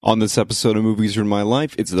On this episode of Movies Are My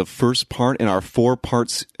Life, it's the first part in our 4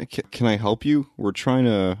 parts. Can I help you? We're trying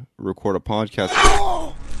to record a podcast.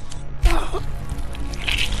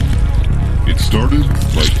 It started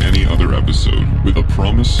like any other episode, with a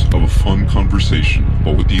promise of a fun conversation.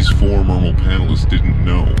 But what these 4 normal panelists didn't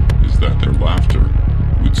know is that their laughter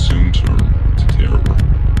would soon turn to terror.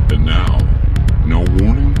 And now, no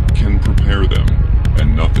warning can prepare them,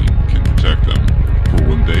 and nothing can protect them for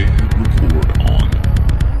when they hit record on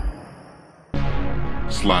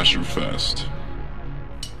Slasher Fest.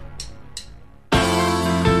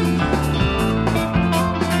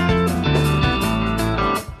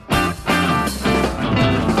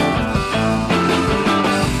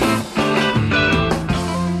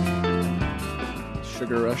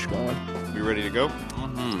 Sugar rush going. You ready to go?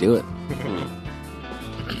 Do it.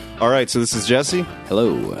 All right, so this is Jesse.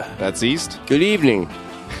 Hello. That's East. Good evening.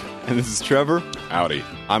 And this is Trevor. Howdy.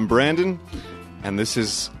 I'm Brandon. And this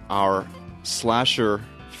is our Slasher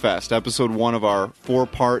Fest, episode 1 of our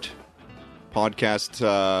 4-part podcast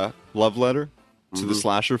love letter to the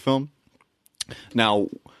slasher film. Now,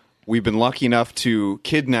 we've been lucky enough to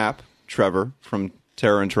kidnap Trevor from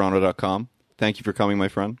terrorintoronto.com. Thank you for coming, my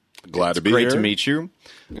friend. Glad to be Great here. to meet you.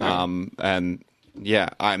 And yeah,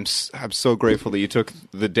 I'm so grateful that you took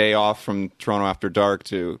the day off from Toronto After Dark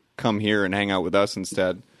to come here and hang out with us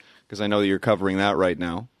instead, because I know that you're covering that right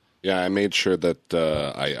now. Yeah, I made sure that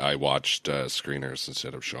I watched screeners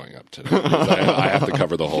instead of showing up today. I have to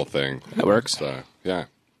cover the whole thing. That works. So, yeah,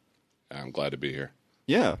 I'm glad to be here.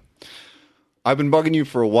 Yeah. I've been bugging you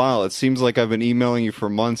for a while. It seems like I've been emailing you for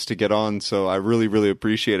months to get on, so I really, really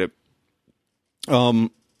appreciate it.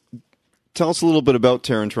 Tell us a little bit about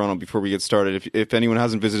Terror in Toronto before we get started. If anyone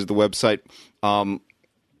hasn't visited the website,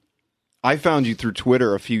 I found you through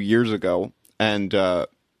Twitter a few years ago, and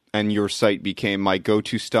your site became my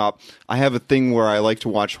go-to stop. I have a thing where I like to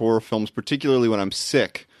watch horror films, particularly when I'm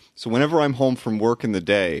sick. So whenever I'm home from work in the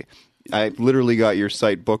day, I literally got your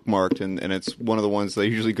site bookmarked, and it's one of the ones that I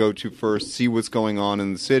usually go to first, see what's going on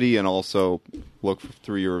in the city, and also look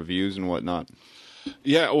through your reviews and whatnot.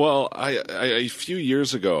 Yeah, well, I a few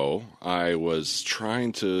years ago, I was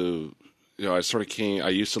trying to, I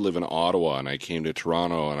used to live in Ottawa, and I came to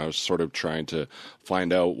Toronto, and I was sort of trying to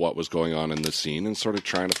find out what was going on in the scene and sort of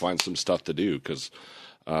trying to find some stuff to do, because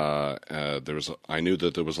I knew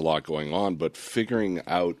that there was a lot going on, but figuring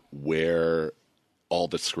out where all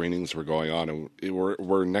the screenings were going on and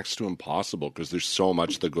were next to impossible because there's so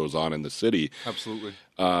much that goes on in the city. Absolutely.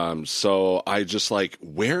 So I just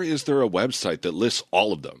where is there a website that lists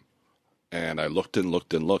all of them? And I looked and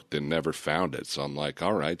looked and looked and never found it. So I'm like,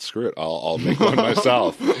 all right, screw it. I'll make one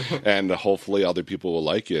myself, and hopefully other people will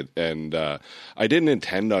like it. And I didn't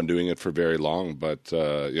intend on doing it for very long, but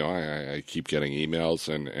I keep getting emails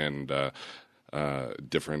and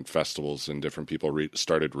different festivals and different people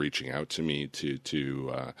started reaching out to me to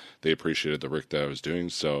they appreciated the work that I was doing.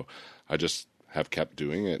 So I just have kept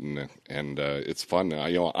doing it, and it's fun.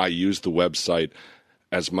 I use the website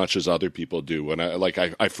as much as other people do. When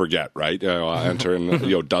I forget, right? I enter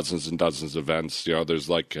in dozens and dozens of events. There's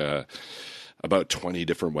about 20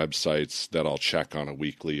 different websites that I'll check on a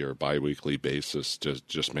weekly or bi-weekly basis to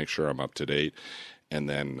just make sure I'm up to date. And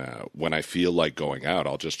then when I feel like going out,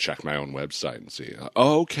 I'll just check my own website and see,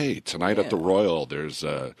 okay, tonight at the Royal, there's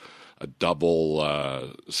a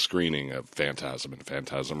double screening of Phantasm and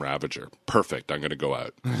Phantasm Ravager. Perfect. I'm going to go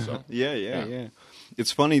out. So, Yeah.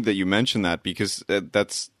 It's funny that you mentioned that, because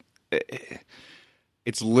it's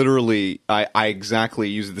literally, I exactly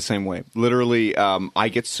use it the same way. Literally, I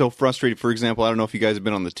get so frustrated. For example, I don't know if you guys have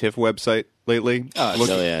been on the TIFF website lately.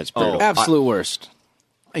 It's brutal. Absolute worst.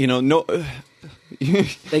 No...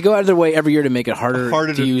 They go out of their way every year to make it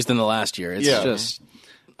harder to use than the last year. It's just...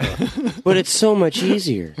 But it's so much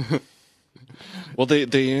easier. Well, they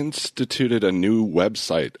instituted a new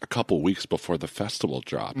website a couple weeks before the festival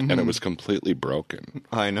dropped, and it was completely broken.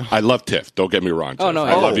 I know. I love TIFF. Don't get me wrong, TIFF. no,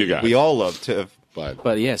 I love you guys. We all love TIFF.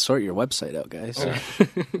 But yeah, sort your website out, guys.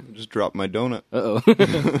 Just dropped my donut. Uh-oh.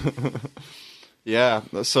 Yeah,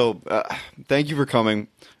 so thank you for coming.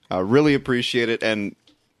 Really appreciate it, and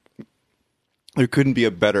there couldn't be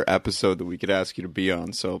a better episode that we could ask you to be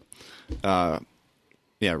on. So,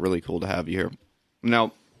 really cool to have you here.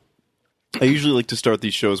 Now, I usually like to start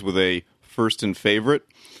these shows with a first and favorite.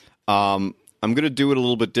 I'm going to do it a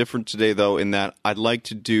little bit different today, though, in that I'd like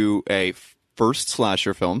to do a first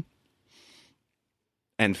slasher film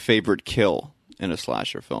and favorite kill in a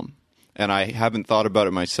slasher film. And I haven't thought about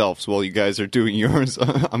it myself, so while you guys are doing yours,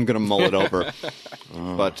 I'm going to mull it over.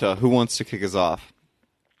 But who wants to kick us off?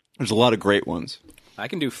 There's a lot of great ones. I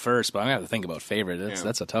can do first, but I'm going to have to think about favorite.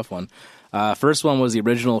 That's a tough one. First one was the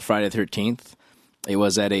original Friday the 13th. It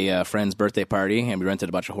was at a friend's birthday party, and we rented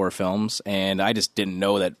a bunch of horror films, and I just didn't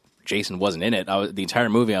know that Jason wasn't in it. The entire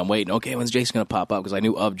movie, I'm waiting, okay, when's Jason going to pop up? Because I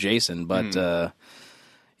knew of Jason, but then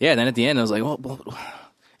at the end, I was like, well,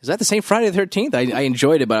 is that the same Friday the 13th? I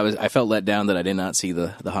enjoyed it, but I felt let down that I did not see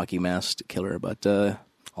the hockey masked killer, but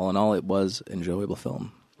all in all, it was an enjoyable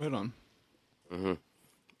film. Right on. Mm-hmm.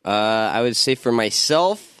 I would say for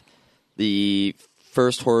myself, the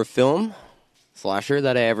first horror film slasher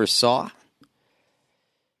that I ever saw.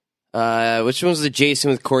 Which one was the Jason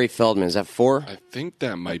with Corey Feldman? Is that 4? I think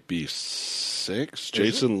that might be 6.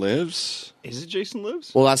 Jason Lives. Is it Jason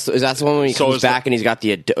Lives? Well, that's the one when he comes back and he's got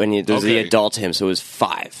the adult him. So it was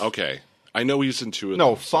 5. Okay, I know he's in 2 of them.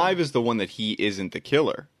 No, 5 is the one that he isn't the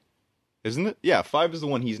killer, isn't it? Yeah, 5 is the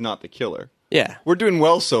one he's not the killer. Yeah, we're doing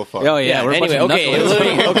well so far. Oh yeah. We're anyway,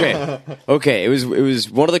 okay. It was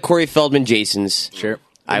one of the Corey Feldman Jasons. Sure.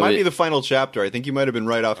 It might be the final chapter. I think you might have been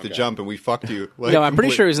right off the jump, and we fucked you. No, I'm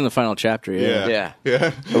pretty sure he was in the final chapter. Yeah.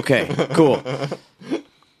 Okay, cool.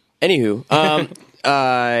 Anywho,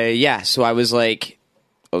 so I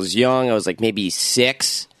was young. I was like maybe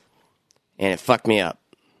 6, and it fucked me up.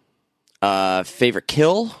 Favorite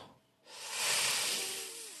kill?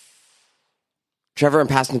 Trevor, I'm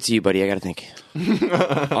passing it to you, buddy. I got to think.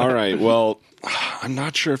 All right. Well, I'm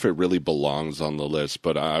not sure if it really belongs on the list,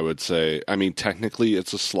 but I would say, I mean, technically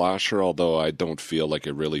it's a slasher, although I don't feel like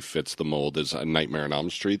it really fits the mold as A Nightmare on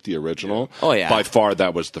Elm Street, the original. Yeah. Oh, yeah. By far,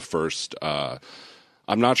 that was the first. I'm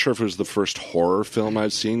not sure if it was the first horror film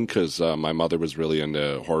I've seen, because my mother was really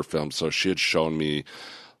into horror films, so she had shown me,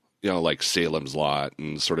 like Salem's Lot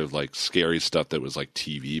and sort of like scary stuff that was like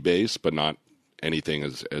TV based, but not anything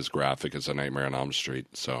as graphic as A Nightmare on Elm Street.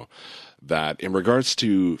 So that, in regards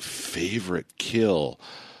to favorite kill,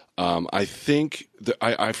 I think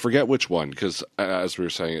I forget which one, because as we were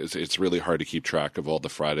saying, it's really hard to keep track of all the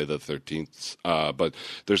Friday the 13th. But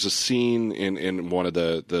there's a scene in one of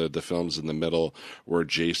the films in the middle where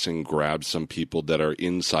Jason grabs some people that are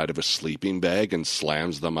inside of a sleeping bag and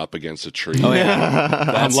slams them up against a tree. Oh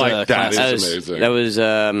yeah, I'm like, that is amazing.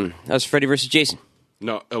 That was Freddy versus Jason.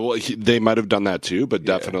 No, well, they might have done that too, but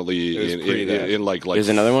definitely in like there's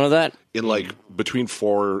another one of that in like between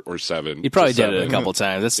 4 or 7. You probably did it a couple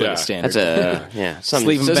times. That's like a standard. That's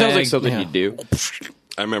something. That sounds like something you'd do.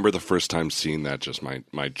 I remember the first time seeing that, just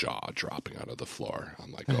my jaw dropping out of the floor.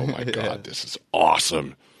 I'm like, oh my god, this is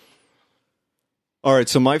awesome. All right,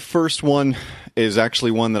 so my first one is actually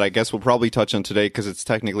one that I guess we'll probably touch on today because it's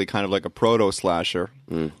technically kind of like a proto-slasher.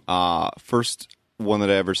 First one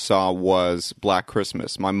that I ever saw was Black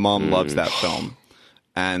Christmas. My mom loves that film,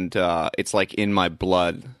 and it's like in my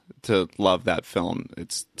blood to love that film.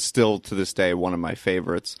 It's still to this day one of my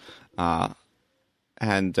favorites. That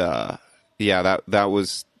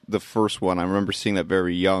was the first one. I remember seeing that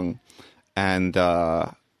very young. And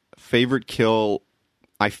favorite kill,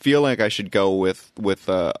 I feel like I should go with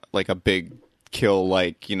like a big kill,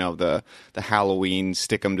 like the Halloween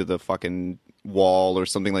stick 'em to the fucking wall or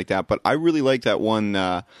something like that. But I really like that one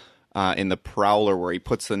in The Prowler where he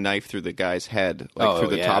puts the knife through the guy's head, through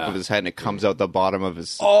the top of his head, and it comes out the bottom of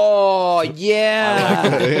his. Oh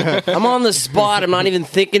yeah, I'm on the spot. I'm not even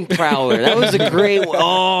thinking Prowler. That was a great one.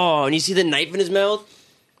 Oh, and you see the knife in his mouth.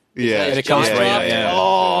 Yeah, and it comes right. Yeah.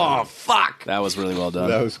 Oh fuck, that was really well done.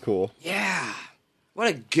 That was cool. Yeah, what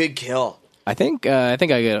a good kill. I think I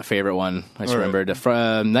got a favorite one. I just remembered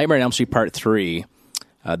Nightmare on Elm Street Part 3.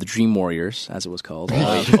 The Dream Warriors, as it was called.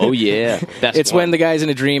 Oh yeah, it's when the guy's in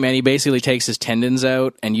a dream and he basically takes his tendons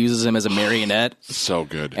out and uses them as a marionette. So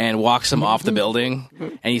good. And walks him off the building,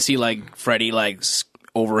 and you see like Freddy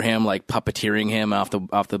over him, like puppeteering him off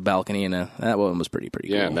the balcony, and that one was pretty cool.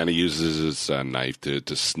 Yeah, and then he uses his knife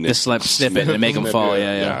to snip it and make him fall.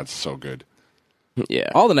 Yeah, it's so good. Yeah,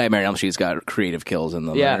 all the Nightmare on Elm Street's got creative kills in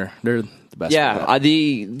them. Yeah, they're the best. Yeah,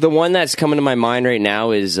 the one that's coming to my mind right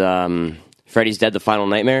now is Freddy's Dead: The Final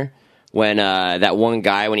Nightmare. When that one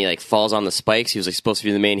guy, when he falls on the spikes, he was supposed to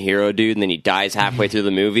be the main hero dude, and then he dies halfway through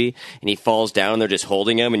the movie, and he falls down, and they're just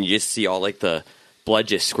holding him, and you just see all the blood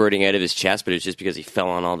just squirting out of his chest, but it's just because he fell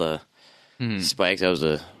on all the spikes.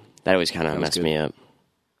 That always kind of messed me up.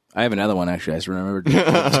 I have another one, actually. I just remembered.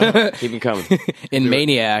 Keep him coming. In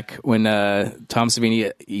Maniac, when Tom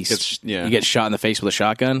Savini he gets shot in the face with a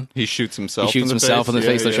shotgun. He shoots himself. In the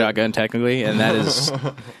face with a shotgun, technically, and that is,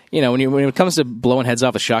 when it comes to blowing heads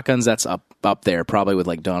off with shotguns, that's up there, probably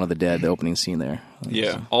with Dawn of the Dead, the opening scene there.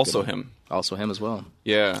 Also him as well.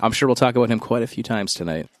 Yeah, I'm sure we'll talk about him quite a few times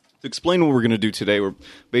tonight. To explain what we're going to do today, we're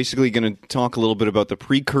basically going to talk a little bit about the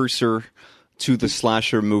precursor to the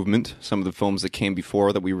slasher movement, some of the films that came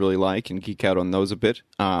before that we really like, and geek out on those a bit,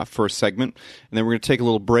 first segment. And then we're going to take a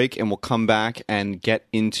little break, and we'll come back and get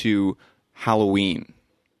into Halloween,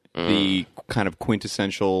 the kind of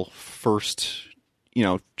quintessential first,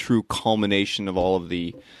 true culmination of all of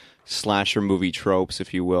the slasher movie tropes,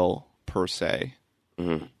 if you will, per se.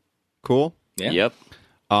 Mm-hmm. Cool? Yeah. Yep.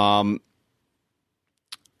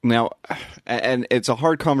 Now, and it's a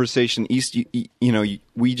hard conversation. We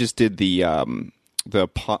just did the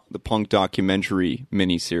punk documentary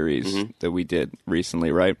miniseries that we did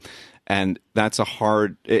recently, right? And that's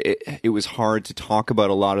it was hard to talk about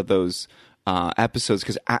a lot of those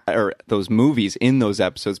episodes or those movies in those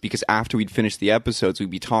episodes, because after we'd finish the episodes, we'd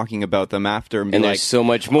be talking about them after and be And like, there's so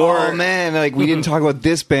much more. oh man, like we didn't talk about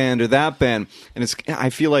this band or that band. And I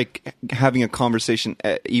feel like having a conversation,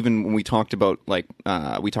 even when we talked about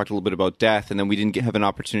we talked a little bit about Death, and then we didn't have an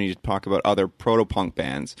opportunity to talk about other proto-punk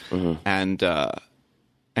bands. And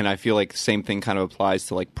I feel like the same thing kind of applies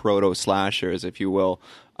to like proto-slashers, if you will.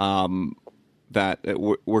 That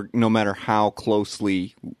we're no matter how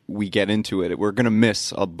closely we get into it, we're going to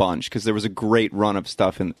miss a bunch, because there was a great run of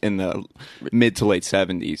stuff in the mid to late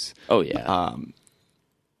 70s. Oh, yeah.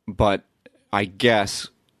 But I guess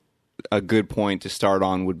a good point to start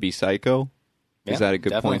on would be Psycho. Yeah, Is that a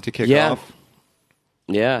good definitely. point to kick Yeah. off?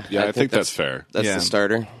 Yeah, I think that's fair. That's Yeah. the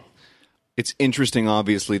starter. It's interesting,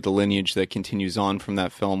 obviously, the lineage that continues on from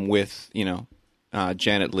that film with,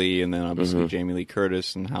 Janet Leigh, and then obviously Jamie Lee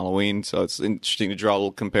Curtis and Halloween. So it's interesting to draw a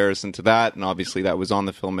little comparison to that. And obviously that was on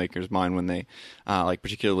the filmmaker's mind when they,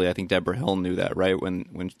 particularly, I think Deborah Hill knew that, right?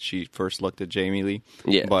 When she first looked at Jamie Lee.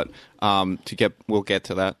 Yeah. But we'll get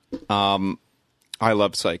to that. I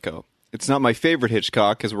love Psycho. It's not my favorite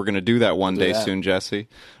Hitchcock, because we're going to do that one day that. soon, Jesse.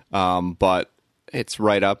 But it's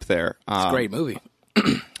right up there. It's a great movie.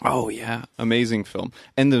 Oh yeah, amazing film.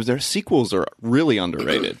 And their sequels are really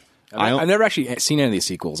underrated. I've never actually seen any of these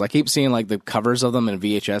sequels. I keep seeing like the covers of them in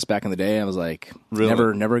VHS back in the day. I was like,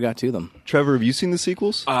 Really? never got to them. Trevor, have you seen the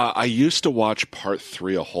sequels? I used to watch part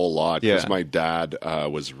 3 a whole lot, because Yeah. my dad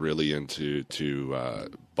was really into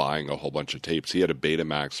buying a whole bunch of tapes. He had a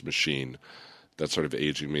Betamax machine. That's sort of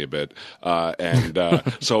aging me a bit.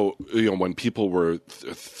 So, when people were,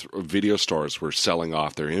 video stores were selling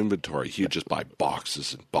off their inventory, he'd just buy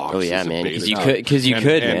boxes and boxes. Oh, yeah, of man, 'cause you Betamax.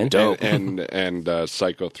 could- man. Dope. And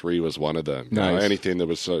Psycho 3 was one of them. Nice. Anything that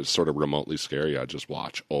was sort of remotely scary, I'd just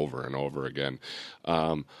watch over and over again.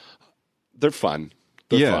 They're fun.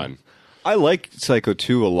 They're fun. I like Psycho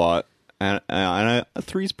 2 a lot, and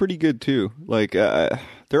 3's pretty good too. Like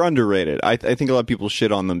they're underrated. I think a lot of people shit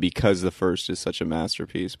on them because the first is such a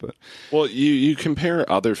masterpiece. But Well, you compare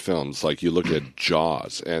other films, like you look at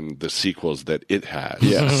Jaws and the sequels that it has.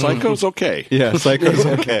 Yeah. Psycho's okay. yeah, Psycho's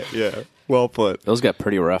okay. Yeah, well put. Those got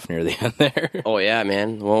pretty rough near the end there. Oh, yeah,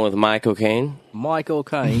 man. The one with my cocaine. Michael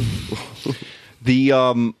Caine. The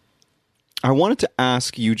I wanted to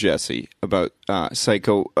ask you, Jesse, about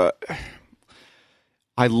Psycho.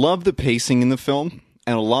 I love the pacing in the film,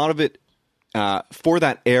 and a lot of it for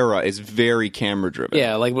that era is very camera driven.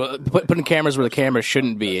 Yeah, like putting cameras where the camera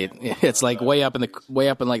shouldn't be. It's like way up in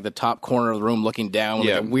like the top corner of the room, looking down with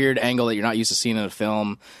Yeah. a weird angle that you're not used to seeing in a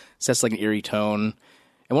film. Sets like an eerie tone.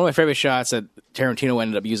 And one of my favorite shots that Tarantino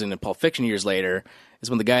ended up using in Pulp Fiction years later is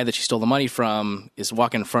when the guy that she stole the money from is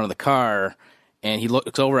walking in front of the car, and he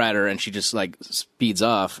looks over at her, and she just like speeds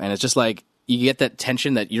off, and it's just like you get that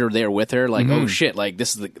tension that you're there with her, like oh shit, like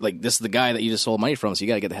this is the guy that you just stole money from, so you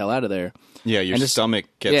got to get the hell out of there. Yeah, your And just- stomach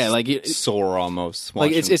gets yeah, like sore almost.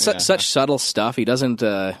 Like watching- it's such subtle stuff. He doesn't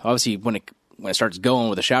obviously when it starts going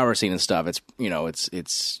with the shower scene and stuff. It's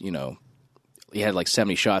he had like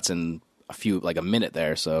 70 shots in a minute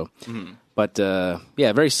there. So, but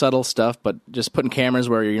very subtle stuff. But just putting cameras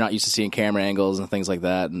where you're not used to seeing camera angles and things like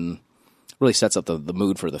that, and really sets up the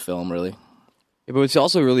mood for the film. Really, Yeah, but what's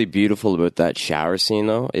also really beautiful about that shower scene,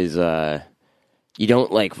 though, is you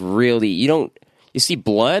don't you see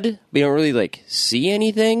blood, but you don't really like see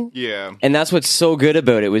anything. Yeah. And that's what's so good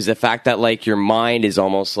about it was the fact that like your mind is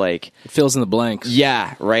almost like it fills in the blanks.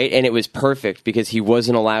 yeah, right, and it was perfect because he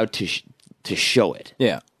wasn't allowed to show it.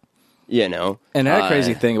 Yeah. You know, And another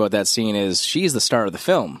crazy thing about that scene is she's the star of the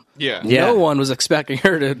film. Yeah. Yeah. No one was expecting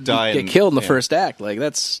her to Die get in- killed in the yeah. first act. Like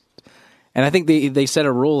that's, and I think they set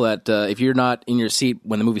a rule that if you're not in your seat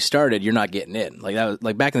when the movie started, you're not getting in. Like that was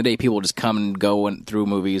like back in the day, people would just come and go through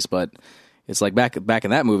movies, but it's like back in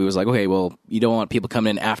that movie, it was like, okay, well, you don't want people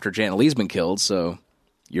coming in after Janet Leigh's been killed, so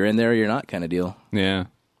you're in there or you're not, kind of deal. Yeah.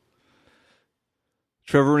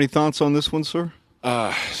 Trevor, any thoughts on this one, sir?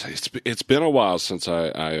 It's been a while since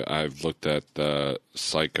I've looked at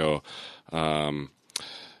Psycho.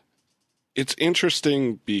 It's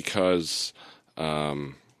interesting because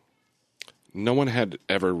no one had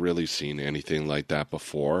ever really seen anything like that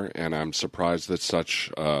before, and I'm surprised that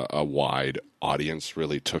such a wide audience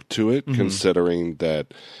really took to it, considering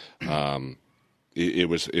that it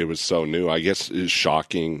was so new. I guess it's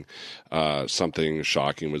shocking. Something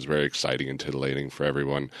shocking was very exciting and titillating for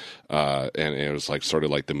everyone, and it was like sort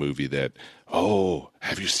of like the movie that, oh,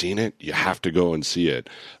 have you seen it? You have to go and see it.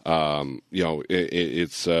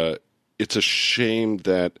 It's a shame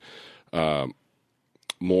that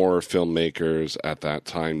more filmmakers at that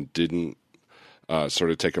time didn't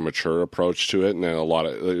sort of take a mature approach to it, and then a lot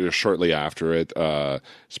of shortly after it,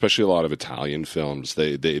 especially a lot of Italian films,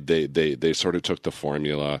 they sort of took the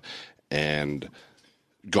formula and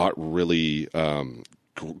got really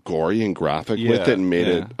gory and graphic with it, and made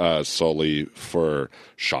it solely for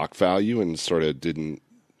shock value, and sort of didn't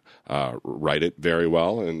write it very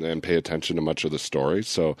well and pay attention to much of the story.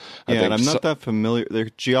 So I think I'm not that familiar.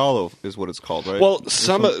 Giallo is what it's called, right? Well,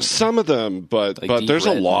 some of them, but Like there's a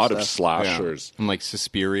Deep Red lot and of stuff. slashers. And like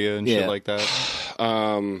Suspiria and shit Yeah. like that.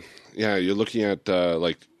 Yeah, you're looking at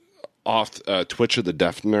like off Twitch of the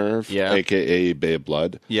Deaf Nerve, Yeah. aka Bay of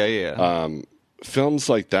Blood. Yeah. Films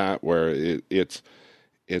like that where it's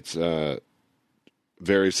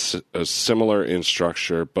very similar in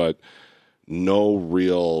structure, but no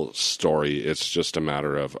real story. It's just a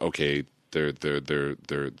matter of, okay,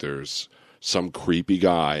 there's some creepy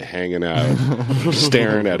guy hanging out,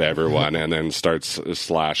 staring at everyone, and then starts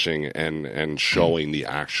slashing and showing the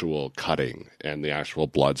actual cutting and the actual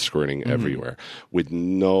blood squirting everywhere, with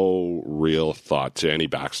no real thought to any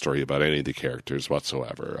backstory about any of the characters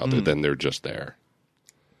whatsoever, other than they're just there.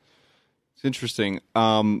 It's interesting.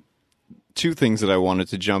 Two things that I wanted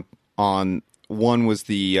to jump on. One was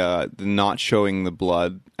the not showing the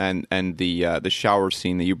blood and the shower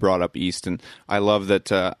scene that you brought up, Easton. I love that.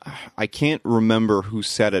 I can't remember who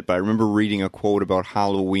said it, but I remember reading a quote about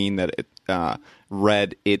Halloween that it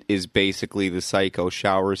read, "It is basically the Psycho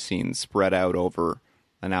shower scene spread out over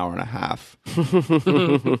an hour and a half."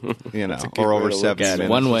 Or over 7 minutes.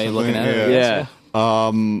 One way of looking at it. Yeah.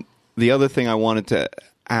 The other thing I wanted to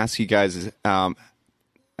ask you guys is, have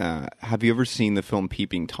you ever seen the film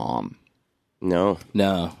Peeping Tom? No.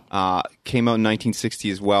 Came out in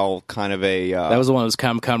 1960 as well. Kind of a That was the one that was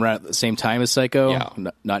come around at the same time as Psycho.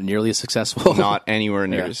 Yeah. Not nearly as successful. not anywhere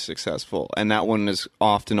near as successful, and that one is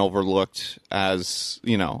often overlooked as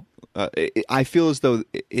I feel as though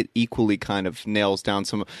it equally kind of nails down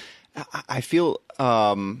some. I feel,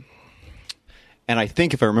 and I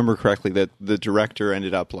think if I remember correctly, that the director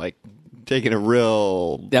ended up like taking a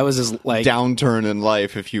real That was his like downturn in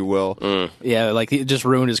life, if you will. Yeah, like it just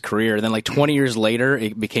ruined his career. And then like 20 years later,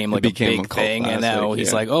 it became like became a a big cult thing. And now classic, he's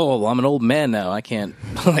yeah. like, oh, well, I'm an old man now. I can't,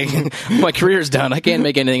 like, my career's done. I can't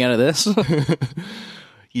make anything out of this.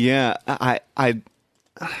 Yeah, I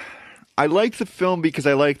like the film because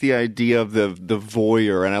I like the idea of the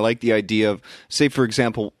voyeur, and I like the idea of, say, for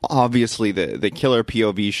example, obviously the killer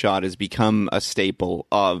POV shot has become a staple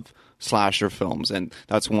of slasher films, and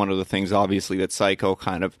that's one of the things, obviously, that Psycho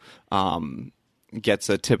kind of gets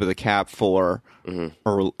a tip of the cap for,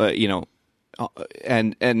 or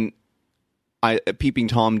and Peeping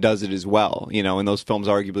Tom does it as well, and those films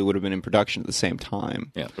arguably would have been in production at the same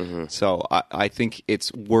time. Yeah. So I think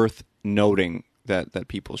it's worth noting that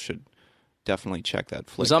people should definitely check that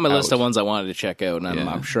flick It's on my list out. of ones I wanted to check out, and Yeah.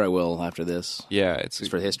 I'm sure I will after this. Yeah, Just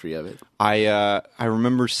for the history of it. I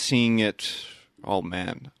remember seeing it. Oh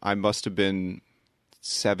man, I must have been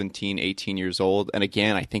 17, 18 years old, and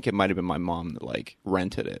again, I think it might have been my mom that like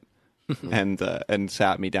rented it and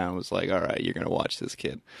sat me down and was like, "All right, you're gonna watch this,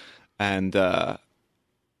 kid," and I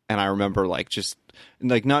remember like just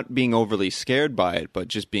like not being overly scared by it, but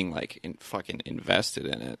just being like fucking invested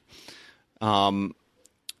in it.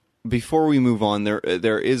 Before we move on, there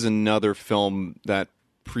is another film that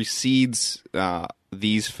precedes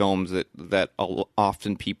these films that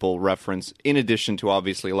often people reference, in addition to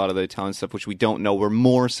obviously a lot of the Italian stuff, which we don't know. We're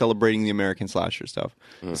more celebrating the American slasher stuff.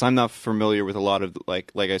 So I'm not familiar with a lot of,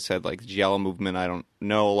 like I said, like the Giallo movement. I don't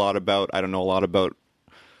know a lot about. I don't know a lot about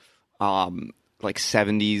like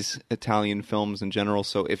 70s Italian films in general.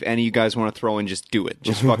 So if any of you guys want to throw in, just do it.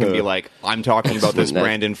 Just fucking be like, I'm talking about this,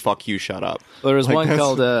 Brandon. Fuck you, shut up. Well, there was Like, one that's-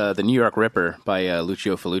 called The New York Ripper by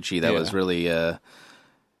Lucio Fulci that was really,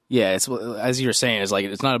 it's as you were saying, it's like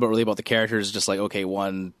it's not really about the characters. It's just like, okay,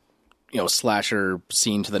 one, slasher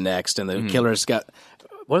scene to the next, and the killer's got.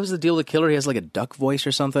 What was the deal with the killer? He has like a duck voice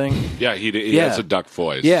or something. Yeah, he has a duck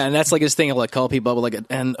voice. Yeah, and that's like his thing of like call people up like,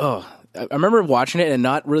 and I remember watching it and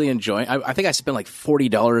not really enjoying. I think I spent like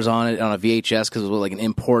 $40 on it on a VHS because it was like an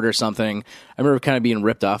import or something. I remember kind of being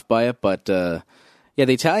ripped off by it, but yeah,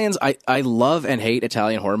 the Italians. I love and hate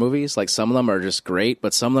Italian horror movies. Like some of them are just great,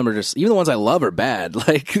 but some of them are just even the ones I love are bad.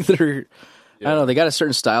 Like they're. I don't know. They got a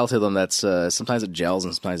certain style to them that's sometimes it gels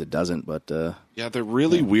and sometimes it doesn't. But yeah, they're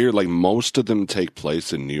really weird. Like most of them take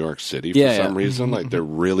place in New York City for some reason. Like they're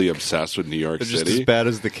really obsessed with New York They're City. just as bad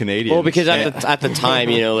as the Canadians. Well, because at the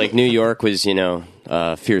time, like New York was,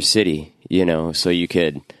 Fear City, so you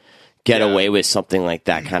could get away with something like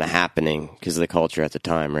that kind of happening because of the culture at the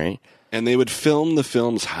time, right? And they would film the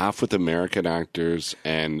films half with American actors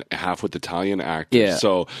and half with Italian actors. Yeah.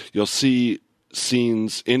 So you'll see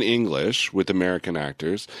scenes in English with American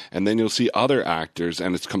actors, and then you'll see other actors,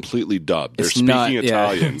 and it's completely dubbed. They're speaking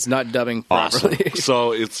Italian. It's not dubbing Awesome. properly.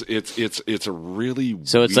 So it's a really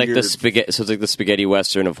So it's weird, like the spaghetti. So it's like the spaghetti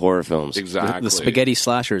western of horror films. exactly The spaghetti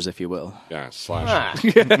slashers, if you will. Yeah, slash.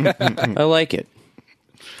 I like it.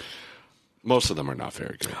 Most of them are not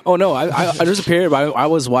very good. Oh no, there's a period where I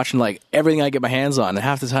was watching like everything I get my hands on, and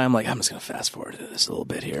half the time I'm like, I'm just gonna fast forward to this a little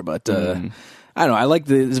bit here, but. I don't know. I like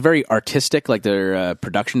it's very artistic, like their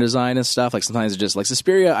production design and stuff. Like sometimes it's just like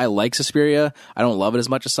Suspiria. I like Suspiria. I don't love it as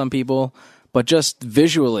much as some people, but just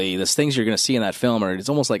visually, the things you're going to see in that film it's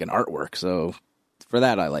almost like an artwork. So for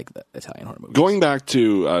that, I like the Italian horror movies. Going back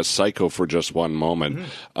to Psycho for just one moment,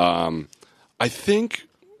 I think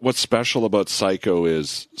what's special about Psycho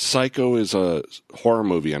is a horror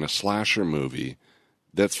movie and a slasher movie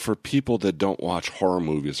that's for people that don't watch horror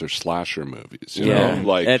movies or slasher movies. You know?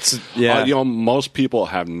 Like, most people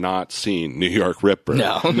have not seen New York Ripper.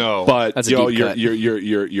 No. But That's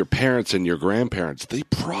your parents and your grandparents, they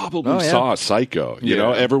probably saw Psycho. You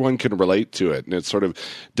know, everyone can relate to it, and it sort of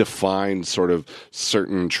defines sort of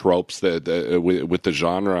certain tropes that with the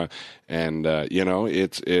genre. And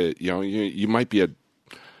you might be a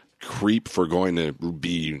creep for going to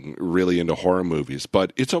be really into horror movies,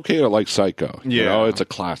 but it's okay to like Psycho. It's a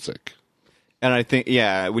classic. And I think,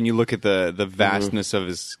 when you look at the vastness of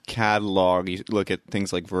his catalog, you look at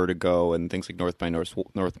things like Vertigo and things like North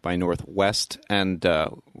by Northwest, and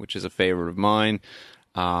which is a favorite of mine.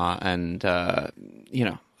 I'm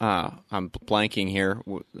blanking here.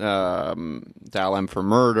 Dial M for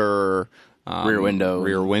Murder. Rear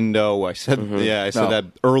Window. I said, I said that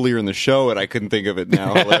earlier in the show, and I couldn't think of it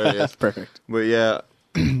now. Hilarious. Perfect. But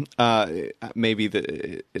maybe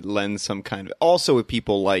it lends some kind of. Also, with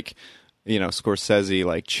people like, Scorsese,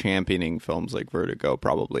 like championing films like Vertigo,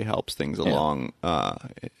 probably helps things along.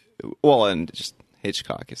 And just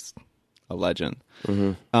Hitchcock is a legend.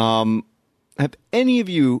 Have any of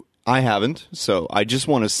you? I haven't, so I just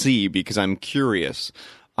want to see because I'm curious.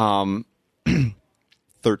 13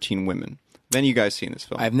 Women. Have any of you guys seen this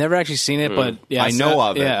film? I've never actually seen it, but I know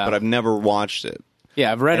of it, but I've never watched it.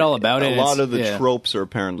 Yeah, I've read all about it. A lot of the tropes are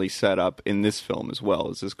apparently set up in this film as well.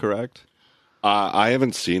 Is this correct? I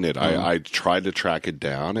haven't seen it. I tried to track it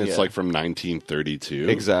down. It's like from 1932.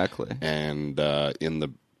 Exactly. And in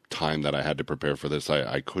the time that I had to prepare for this,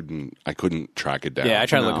 I couldn't track it down. Yeah, I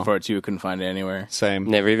tried looking for it too. Couldn't find it anywhere. Same.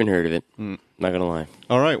 Never even heard of it. Not gonna lie.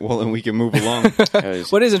 All right, well then we can move along.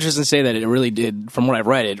 What is interesting to say that it really did, from what I've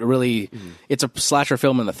read, it's a slasher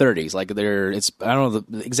film in the 30s. Like I don't know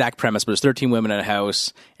the exact premise, but there's 13 women in a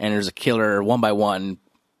house, and there's a killer one by one,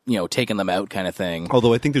 taking them out kind of thing.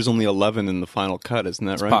 Although I think there's only 11 in the final cut, isn't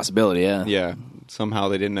that right? Possibility, yeah. Yeah, somehow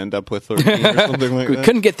they didn't end up with 13 or something like We that.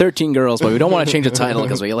 couldn't get 13 girls, but we don't want to change the title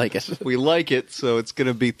because we like it. We like it, so it's going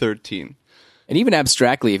to be 13. And even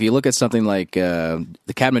abstractly, if you look at something like The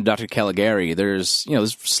Cabinet of Dr. Caligari, there's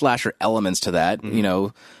slasher elements to that.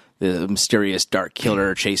 The mysterious dark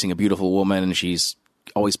killer chasing a beautiful woman, and she's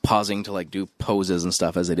always pausing to do poses and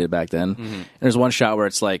stuff as they did back then. And there's one shot where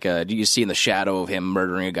it's like you see in the shadow of him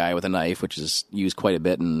murdering a guy with a knife, which is used quite a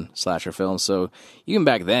bit in slasher films. So even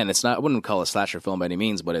back then, I wouldn't call it a slasher film by any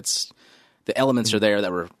means, but the elements are there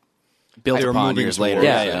that were built upon years later.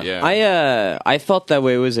 I felt that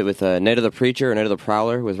way. Was it with Night of the Preacher or Night of the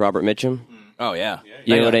Prowler with Robert Mitchum? Oh yeah,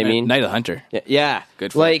 you know what I mean. Night of the Hunter. Yeah,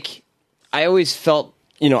 good. Film. I always felt.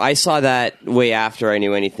 I saw that way after I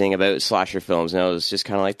knew anything about slasher films, and I was just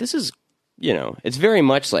kind of like, this is, it's very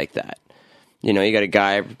much like that. You got a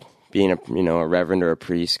guy being a reverend or a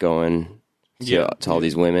priest going to all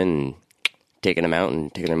these women and taking them out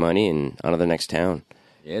and taking their money and on to the next town.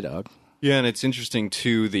 Yeah, dog. Yeah, and it's interesting,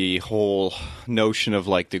 too, the whole notion of,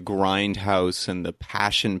 the grindhouse and the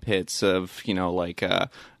passion pits of,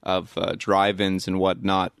 drive-ins and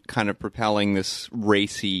whatnot, kind of propelling this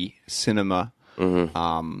racy cinema.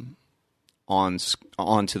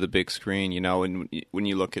 onto the big screen, you know. And when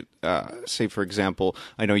you look at, say for example,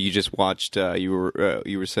 I know you just watched,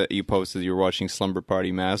 you posted you were watching Slumber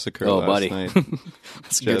Party Massacre. Oh, last buddy, night.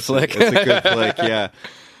 it's a good flick. It's a good flick, yeah.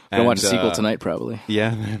 Gonna watch a sequel tonight, probably.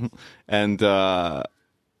 Yeah, man. And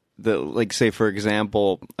say for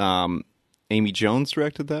example, Amy Jones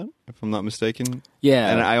directed that, if I'm not mistaken.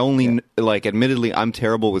 Yeah. And I only admittedly, I'm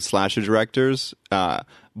terrible with slasher directors,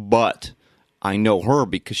 but I know her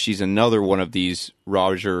because she's another one of these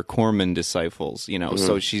Roger Corman disciples, you know.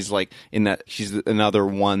 So she's she's another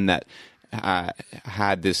one that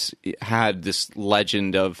had this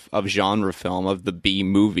legend of genre film, of the B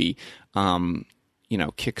movie, you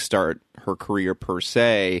know, kickstart her career per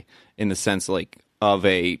se, in the sense of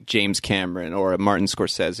a James Cameron or a Martin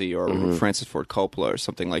Scorsese or Francis Ford Coppola or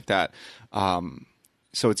something like that.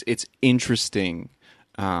 So it's interesting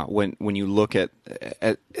when you look at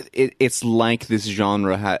it. It's like this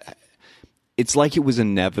genre it's like it was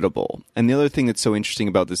inevitable. And the other thing that's so interesting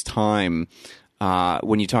about this time,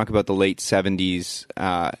 when you talk about the late 70s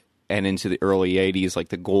and into the early 80s, like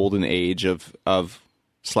the golden age of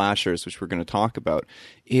slashers, which we're going to talk about,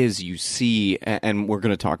 is you see, and we're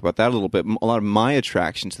going to talk about that a little bit. A lot of my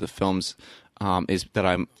attraction to the films is that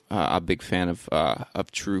I'm a big fan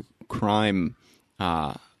of true crime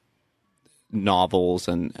novels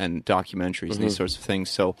and documentaries and these sorts of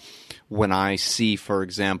things. So when I see, for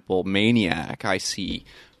example, Maniac, I see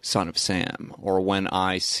Son of Sam, or when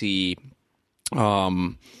I see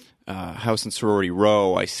House and Sorority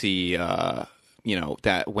Row, I see you know,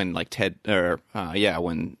 that when when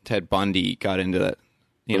Ted Bundy got into that,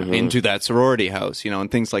 you know, into that sorority house, you know, and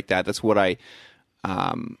things like that. That's what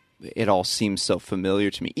it all seems so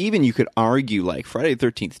familiar to me. Even you could argue like Friday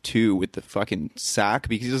the 13th 2 with the fucking sack,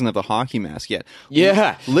 because he doesn't have the hockey mask yet.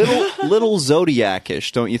 Yeah. Little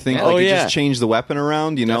Zodiac-ish, don't you think? Oh, he yeah. just changed the weapon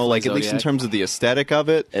around, you know, Definitely like at least in Zodiac. terms of the aesthetic of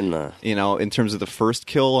it. And you know, in terms of the first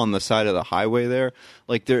kill on the side of the highway there.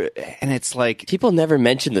 Like there, and it's like, people never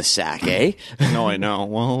mention the sack, eh? no, I know.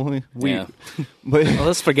 Well, Yeah. but Well,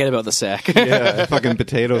 let's forget about the sack. yeah, a fucking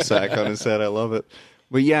potato sack on his head. I love it.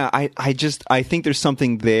 But yeah, I think there's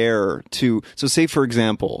something there too. So say, for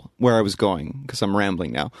example, where I was going, because I'm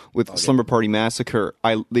rambling now, with Slumber Party Massacre,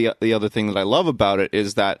 the other thing that I love about it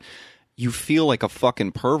is that you feel like a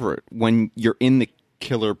fucking pervert when you're in the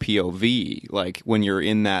killer POV. Like when you're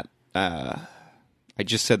in that, I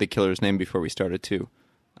just said the killer's name before we started too.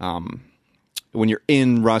 When you're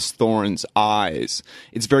in Russ Thorne's eyes,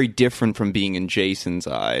 it's very different from being in Jason's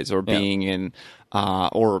eyes, or being in,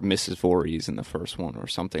 or Mrs. Voorhees in the first one, or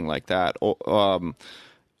something like that.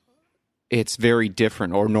 It's very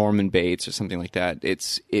different, or Norman Bates, or something like that.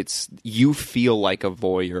 It's you feel like a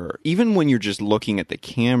voyeur, even when you're just looking at the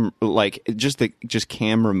camera, like just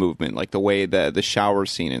camera movement, like the way the shower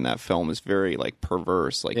scene in that film is very like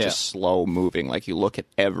perverse, like just slow moving. Like you look at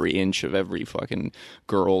every inch of every fucking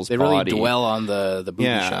girl's They really body. dwell on the booby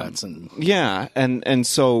shots and and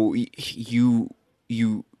so you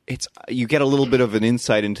get a little bit of an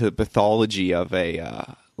insight into the pathology of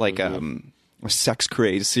a sex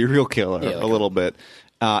crazed serial killer, a little bit,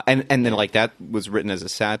 and then like that was written as a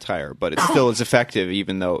satire, but it still is effective,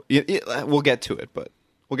 even though we'll get to it, but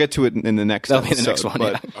we'll get to it in the next That'll be episode. the next one,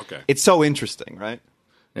 but yeah. Okay. it's so interesting, right?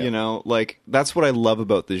 Yeah. You know, like that's what I love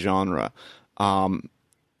about the genre, and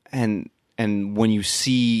when you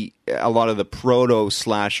see a lot of the proto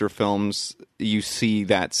slasher films, you see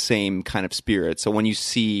that same kind of spirit. So when you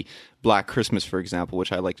see Black Christmas, for example,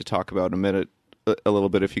 which I like to talk about in a minute, a little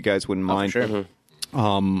bit, if you guys wouldn't mind. sure.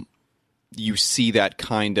 You see that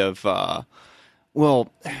kind of,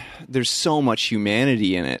 there's so much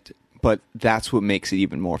humanity in it, but that's what makes it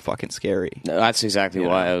even more fucking scary. No, that's exactly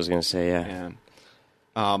why I was going to say, yeah.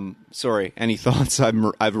 Yeah. Sorry, any thoughts?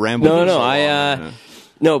 I've rambled. No,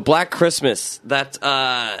 no, Black Christmas. That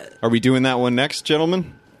Are we doing that one next,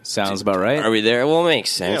 gentlemen? sounds about right. are we there? Well, it makes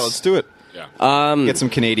sense. Yeah, let's do it. Yeah. Get some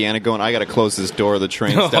Canadiana going. I got to close this door. The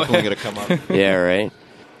train's definitely going to come up. Yeah, right.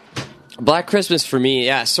 Black Christmas for me,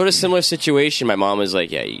 yeah, sort of similar situation. My mom was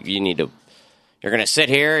like, yeah, you need to, you're going to sit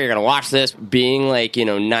here, you're going to watch this, being like,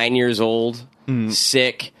 9 years old,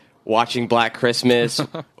 sick, watching Black Christmas,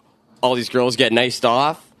 all these girls get niced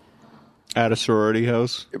off. At a sorority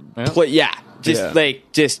house.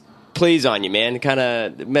 Just plays on you, man. It kind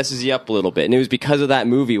of messes you up a little bit. And it was because of that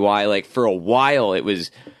movie why, like, for a while,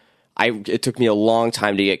 it took me a long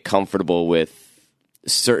time to get comfortable with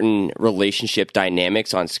certain relationship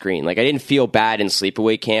dynamics on screen. Like, I didn't feel bad in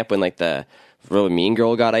Sleepaway Camp when, like, the really mean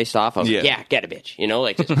girl got iced off. I was like, yeah, get a bitch.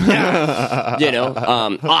 Like, just,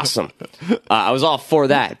 awesome. I was all for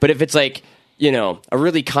that. But if it's like, a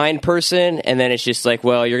really kind person, and then it's just like,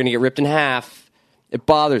 well, you're going to get ripped in half. It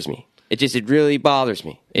bothers me. It really bothers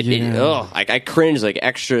me. I cringe like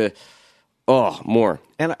extra. More.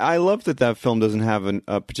 And I love that film doesn't have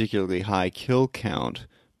a particularly high kill count,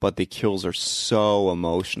 but the kills are so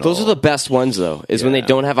emotional. Those are the best ones, though, is when they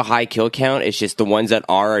don't have a high kill count. It's just the ones that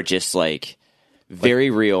are just like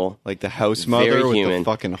very real. Like the house mother with human. the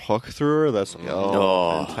fucking hook through her. That's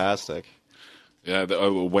fantastic. Yeah,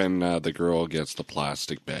 when the girl gets the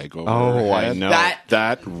plastic bag over Oh, her I head, know.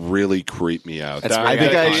 that really creeped me out. I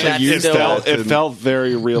think I should use that. It felt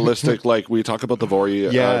very realistic. Like we talk about the you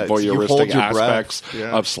hold voyeuristic your aspects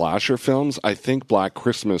breath. of slasher films. I think Black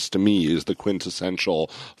Christmas to me is the quintessential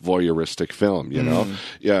voyeuristic film. You know,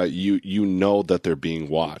 you know that they're being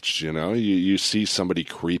watched. You know, you see somebody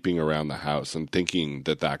creeping around the house and thinking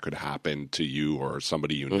that could happen to you or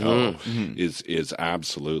somebody you know is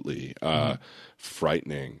absolutely.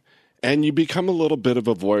 Frightening, and you become a little bit of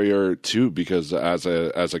a voyeur too, because as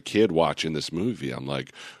a kid watching this movie, I'm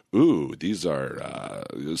like, ooh, these are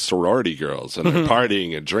sorority girls, and they're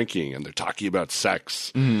partying and drinking, and they're talking about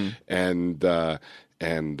sex, and they're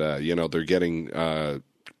getting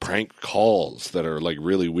prank calls that are like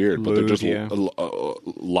really weird, but they're just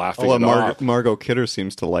laughing it off. Margot Kidder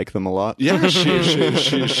seems to like them a lot. Yeah,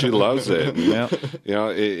 she loves it. Yeah,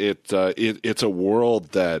 it's a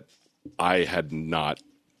world that I had not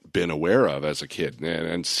been aware of as a kid,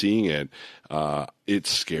 and seeing it, it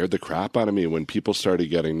scared the crap out of me when people started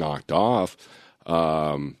getting knocked off.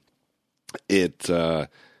 It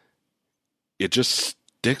just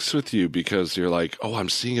sticks with you because you're like, oh, I'm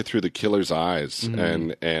seeing it through the killer's eyes,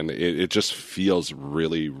 and it just feels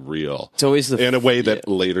really real. It's always in a way that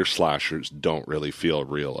later slashers don't really feel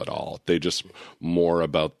real at all. They just more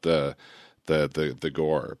about the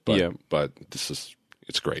gore, but this is.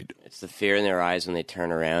 It's great. It's the fear in their eyes when they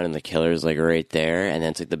turn around and the killer's like right there, and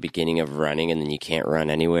then it's like the beginning of running, and then you can't run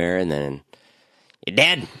anywhere, and then you're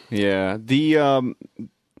dead. Yeah. The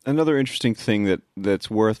another interesting thing that's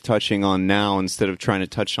worth touching on now instead of trying to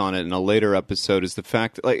touch on it in a later episode is the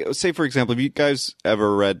fact that, like, say for example, have you guys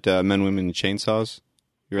ever read Men, Women, and Chainsaws?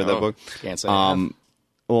 You read that book? Can't say. Well,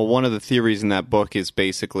 one of the theories in that book is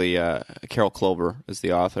basically Carol Klober is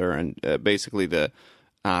the author, and basically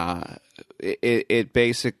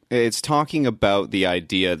it's talking about the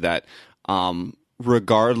idea that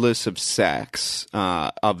regardless of sex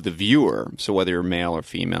of the viewer, so whether you're male or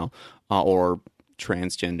female or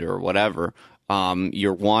transgender or whatever,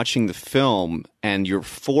 you're watching the film and you're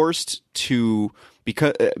forced to,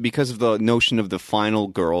 because of the notion of the final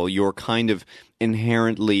girl, you're kind of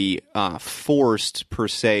inherently forced per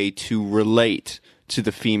se to relate to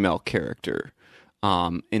the female character.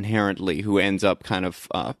 Inherently, who ends up kind of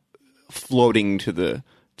floating rising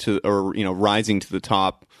to the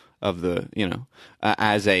top of the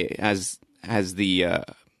as the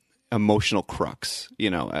emotional crux,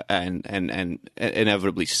 and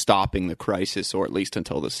inevitably stopping the crisis, or at least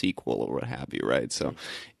until the sequel or what have you, right? So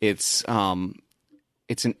it's an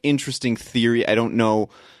interesting theory. I don't know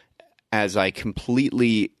as I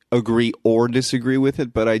completely agree or disagree with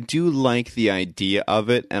it, but I do like the idea of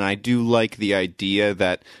it, and I do like the idea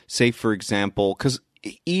that, say for example, because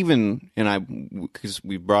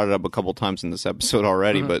we brought it up a couple times in this episode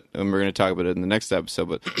already, and we're going to talk about it in the next episode,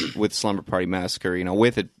 but with Slumber Party Massacre,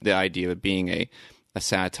 with it, the idea of it being a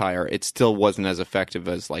satire, it still wasn't as effective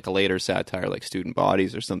as like a later satire like Student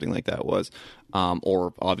Bodies or something like that was,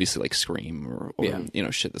 or obviously like Scream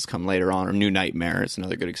or shit that's come later on, or New Nightmare is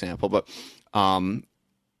another good example, but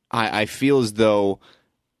I feel as though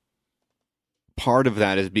part of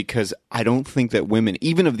that is because I don't think that women,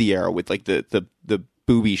 even of the era with like the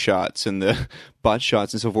booby shots and the butt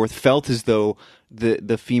shots and so forth, felt as though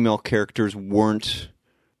the female characters weren't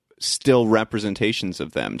still representations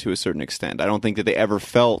of them to a certain extent. I don't think that they ever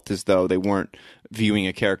felt as though they weren't viewing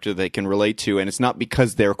a character they can relate to, and it's not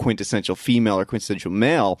because they're quintessential female or quintessential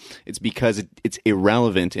male. It's because it's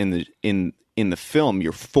irrelevant in the film.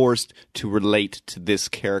 You're forced to relate to this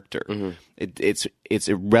character. It's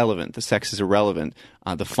irrelevant. The sex is irrelevant.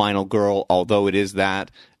 The final girl, although it is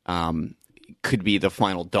that, could be the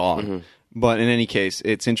final dog. But in any case,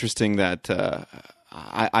 it's interesting that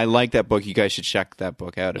I like that book. You guys should check that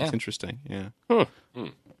book out. It's interesting. Yeah.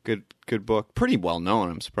 Good book. Pretty well known.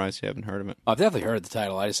 I'm surprised you haven't heard of it. I've definitely heard the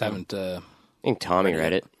title. I just haven't. I think Tommy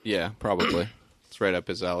read it. Yeah, probably. It's right up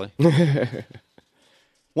his alley.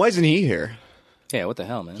 Why isn't he here? Yeah, what the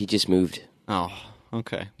hell, man? He just moved. Oh,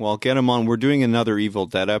 okay. Well, get him on. We're doing another Evil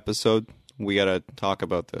Dead episode. We got to talk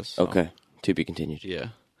about this. So. Okay. To be continued. Yeah.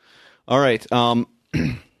 All right.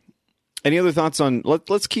 Any other thoughts on?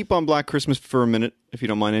 Let's keep on Black Christmas for a minute, if you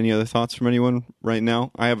don't mind. Any other thoughts from anyone right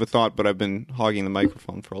now? I have a thought, but I've been hogging the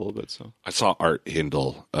microphone for a little bit. So I saw Art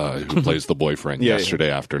Hindle, who plays the boyfriend,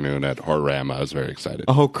 yesterday afternoon at Horrorama. I was very excited.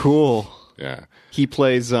 oh, cool. Yeah. He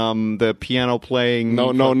plays the piano playing.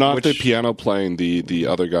 No, not the piano playing. The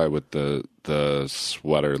other guy with the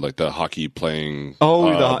sweater, like the hockey playing. Oh,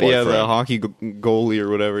 the boyfriend. hockey goalie or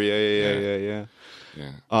whatever. Yeah.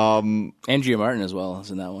 Yeah. Andrea Martin as well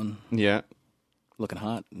is in that one. Yeah. Looking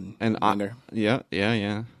hot and And yeah.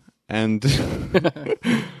 And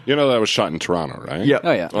You know that was shot in Toronto, right? yeah.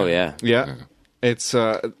 oh yeah. Oh yeah. Yeah. It's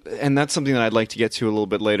and that's something that I'd like to get to a little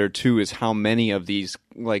bit later too, is how many of these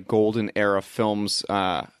like golden era films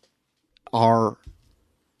are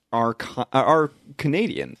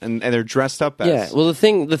Canadian and they're dressed up as. Yeah, well,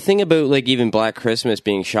 the thing about like even Black Christmas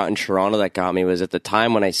being shot in Toronto that got me was at the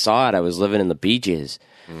time when I saw it, I was living in the Beaches,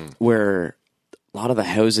 where a lot of the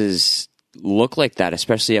houses look like that,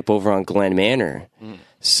 especially up over on Glen Manor.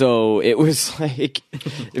 So it was like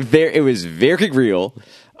it was very real,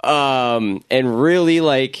 and really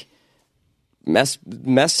like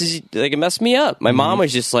it messed me up. My mom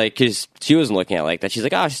was just like, because she wasn't looking at it like that. She's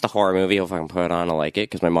like, oh, it's just a horror movie. If I can put it on, I like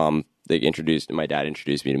it. Because my dad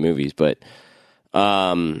introduced me to movies. But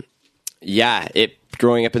yeah,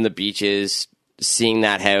 growing up in the Beaches, seeing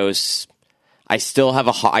that house, I still have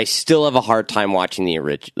a hard time watching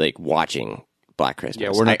watching Black Christmas.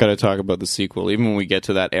 Yeah, we're not going to talk about the sequel. Even when we get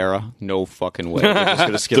to that era, no fucking way. We're just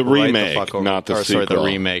going to skip The right remake, fuck over. not the Or, sorry, the sequel.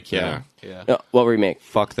 remake. Yeah. What remake?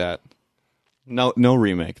 Fuck that. No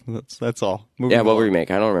remake. That's all. Moving Yeah, what along. remake?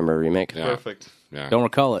 I don't remember a remake. Yeah. Perfect. Yeah. Don't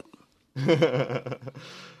recall it.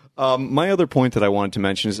 My other point that I wanted to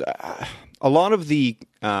mention is a lot of the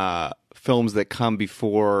films that come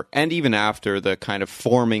before and even after the kind of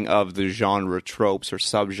forming of the genre tropes or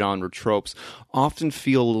subgenre tropes often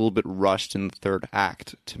feel a little bit rushed in the third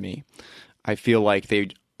act to me. I feel like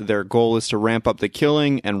their goal is to ramp up the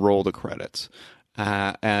killing and roll the credits.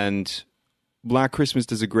 And Black Christmas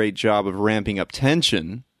does a great job of ramping up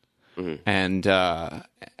tension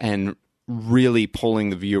and really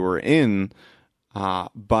pulling the viewer in,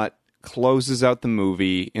 but closes out the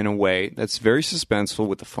movie in a way that's very suspenseful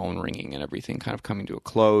with the phone ringing and everything kind of coming to a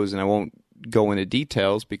close. And I won't go into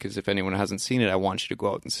details because if anyone hasn't seen it, I want you to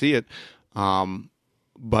go out and see it.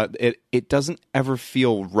 But it doesn't ever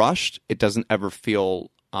feel rushed. It doesn't ever feel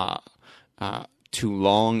too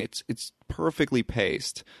long. It's perfectly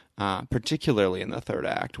paced, particularly in the third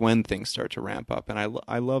act when things start to ramp up. And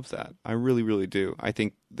I love that. I really, really do. I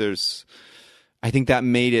think that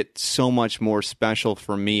made it so much more special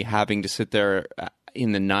for me having to sit there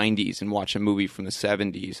in the 90s and watch a movie from the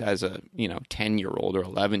 70s as a 10-year-old or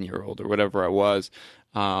 11-year-old or whatever I was.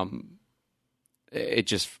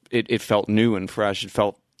 It felt new and fresh. It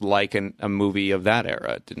felt like a movie of that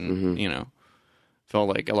era. It didn't felt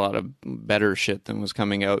like a lot of better shit than was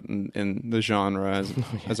coming out in the genre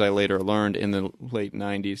as I later learned in the late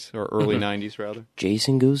 90s or early 90s rather.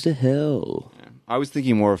 Jason Goes to Hell. Yeah. I was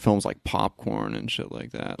thinking more of films like Popcorn and shit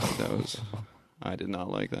like that. I did not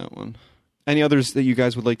like that one. Any others that you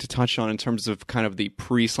guys would like to touch on in terms of kind of the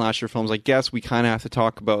pre-slasher films? I guess we kind of have to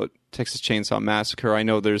talk about Texas Chainsaw Massacre. I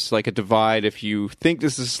know there's like a divide if you think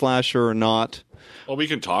this is a slasher or not. Well, we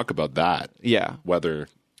can talk about that. Yeah. Whether,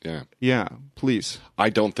 yeah. Yeah, please. I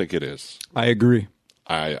don't think it is. I agree.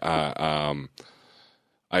 I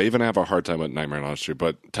even have a hard time with Nightmare on Elm Street,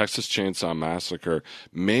 but Texas Chainsaw Massacre,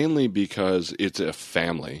 mainly because it's a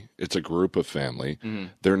family. It's a group of family.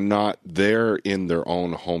 They're not there in their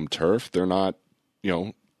own home turf. They're not,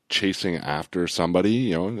 chasing after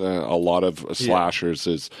somebody. A lot of slashers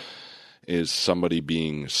is somebody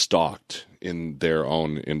being stalked in their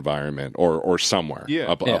own environment or somewhere,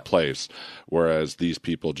 a place. Whereas these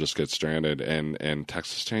people just get stranded, and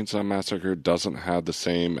Texas Chainsaw Massacre doesn't have the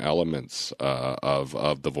same elements of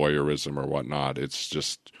the voyeurism or whatnot. It's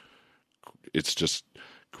just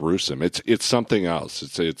gruesome. It's something else.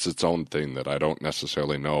 It's its own thing that I don't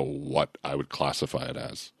necessarily know what I would classify it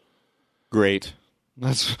as. Great.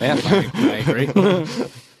 That's I agree.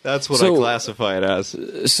 That's what So- I classify it as.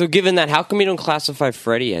 So, given that, how come you don't classify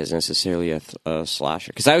Freddy as necessarily a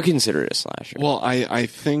slasher? Because I would consider it a slasher. Well, I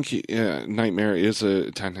think Nightmare is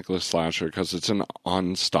technically a slasher because it's an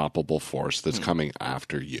unstoppable force that's coming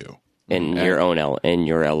after you. in your own in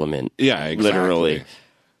your element. Yeah, exactly.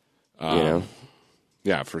 Literally.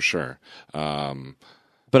 Yeah, for sure.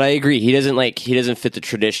 But I agree. He doesn't fit the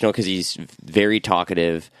traditional because he's very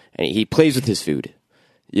talkative and he plays with his food.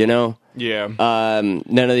 Yeah. None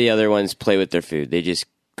of the other ones play with their food. They just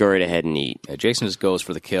go right ahead and eat. Jason just goes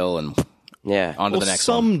for the kill and Yeah. on to the next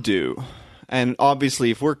some one. do. And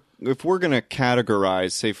obviously, if we're gonna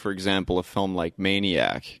categorize, say for example, a film like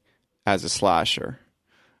Maniac as a slasher,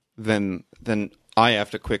 then I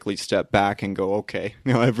have to quickly step back and go, okay,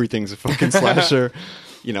 everything's a fucking slasher.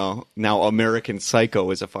 Now American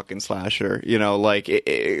Psycho is a fucking slasher. You know what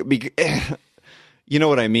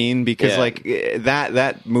I mean? Because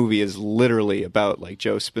that movie is literally about like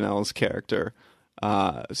Joe Spinell's character.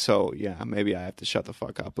 So yeah, maybe I have to shut the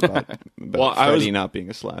fuck up about Freddy not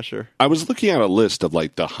being a slasher. I was looking at a list of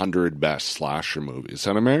like the 100 best slasher movies,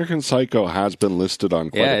 and American Psycho has been listed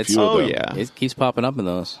on quite a few of them. Yeah, it keeps popping up in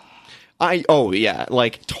those. Like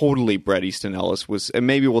totally Bret Easton Ellis was, and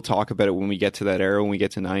maybe we'll talk about it when we get to that era, when we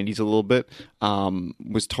get to 90s a little bit,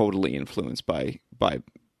 was totally influenced by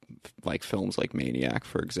like films like Maniac,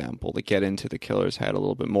 for example, that get into the killer's head a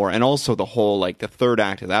little bit more. And also the whole, like the third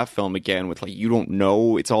act of that film, again, with like, you don't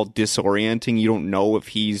know, it's all disorienting. You don't know if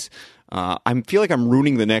he's, I feel like I'm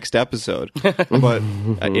ruining the next episode, but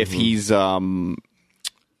if he's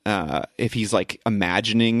like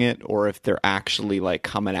imagining it, or if they're actually like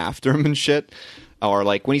coming after him and shit, or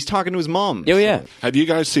like when he's talking to his mom. Oh yeah. Have you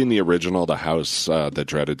guys seen the original, The House That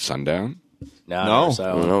Dreaded Sundown? No. I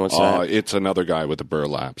don't know what's that. It's another guy with a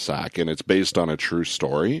burlap sack, and it's based on a true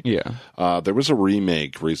story. Yeah. There was a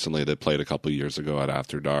remake recently that played a couple of years ago at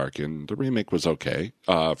After Dark, and the remake was okay.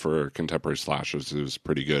 For contemporary slashers, it was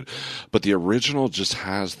pretty good. But the original just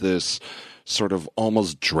has this sort of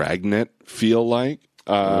almost Dragnet feel like.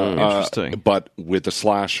 Interesting. But with a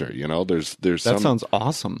slasher, there's that sounds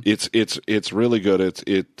awesome. It's really good.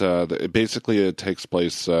 It basically takes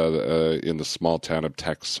place in the small town of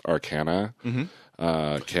Texarkana,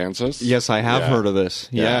 Kansas. Yes, I have heard of this.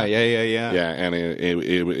 Yeah. Yeah, and it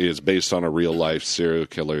is based on a real life serial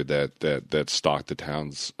killer that stalked the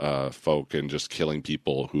town's folk and just killing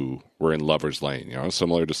people who were in Lover's Lane.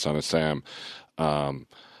 Similar to Son of Sam.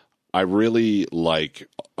 I really like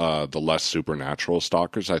the less supernatural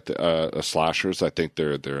stalkers. Slashers. I think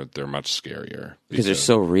they're much scarier Because they're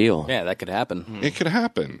so real. Yeah, that could happen. It could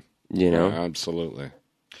happen. Yeah, absolutely.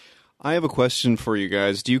 I have a question for you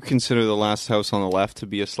guys. Do you consider The Last House on the Left to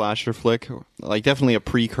be a slasher flick? Like, definitely a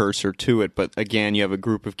precursor to it, but again, you have a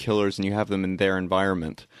group of killers and you have them in their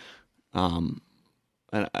environment. I'd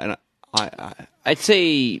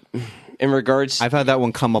say, in regards, I've had that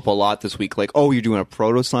one come up a lot this week. Like, oh, you're doing a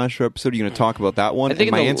proto-slasher episode? Are you going to talk about that one?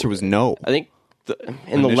 And my answer was no. I think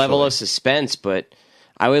in the level of suspense, but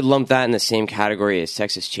I would lump that in the same category as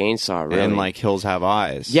Texas Chainsaw, really. And like Hills Have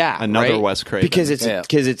Eyes. Yeah, another right? Wes Craven. Because it's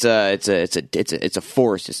a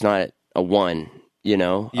force. It's not a one.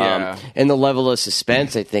 Yeah. And the level of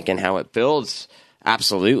suspense, I think, and how it builds,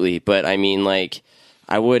 absolutely. But I mean, like,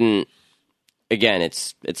 I wouldn't. Again,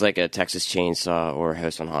 it's like a Texas Chainsaw or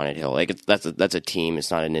House on Haunted Hill. Like that's a team. It's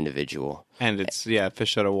not an individual. And it's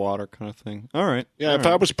fish out of water kind of thing. All right. Yeah, if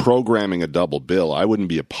I was programming a double bill, I wouldn't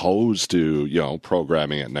be opposed to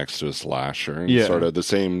programming it next to a slasher. And sort of the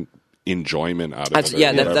same enjoyment out of it.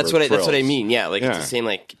 Yeah, that's what I mean. Yeah, like it's the same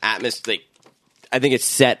like atmosphere. Like, I think it's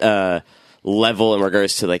set level in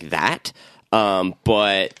regards to like that.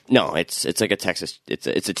 But no, it's like a Texas. It's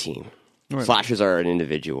a team. Right. Slashers are an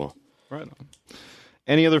individual. Right on.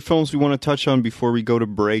 Any other films we want to touch on before we go to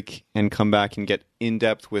break and come back and get in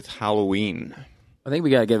depth with Halloween? I think we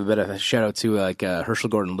got to give a bit of a shout out to like Herschel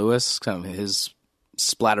Gordon Lewis, kind of his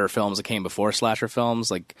splatter films that came before slasher films,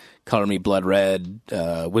 like Color Me Blood Red,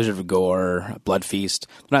 Wizard of Gore, Blood Feast.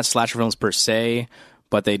 They're not slasher films per se,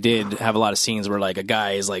 but they did have a lot of scenes where like a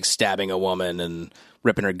guy is like stabbing a woman and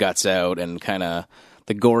ripping her guts out, and kind of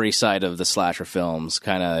the gory side of the slasher films,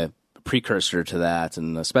 kind of precursor to that,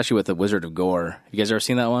 and especially with the Wizard of Gore. You guys ever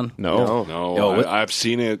seen that one? No. I've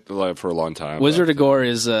seen it for a long time. Wizard of Gore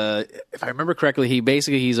is, if I remember correctly,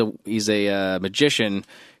 he's a magician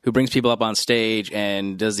who brings people up on stage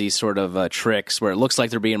and does these sort of tricks where it looks like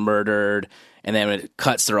they're being murdered, and then when it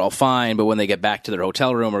cuts, they're all fine, but when they get back to their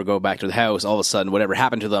hotel room or go back to the house, all of a sudden, whatever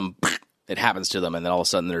happened to them, it happens to them, and then all of a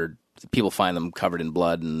sudden, people find them covered in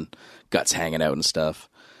blood and guts hanging out and stuff.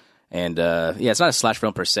 And it's not a slash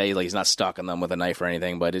film per se. Like, he's not stalking them with a knife or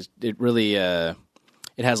anything, but it really it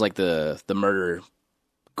has like the murder,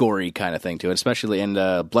 gory kind of thing to it, especially in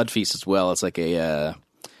Blood Feast as well. It's like I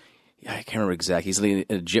can't remember exactly. He's an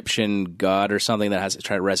Egyptian god or something that has to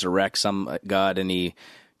try to resurrect some god, and he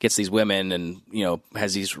gets these women and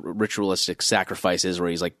has these ritualistic sacrifices where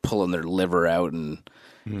he's like pulling their liver out, and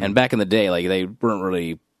back in the day, like they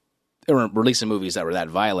weren't releasing movies that were that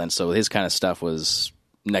violent, so his kind of stuff was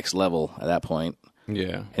next level at that point.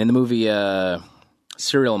 Yeah. In the movie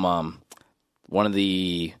Serial Mom,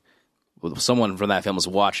 someone from that film was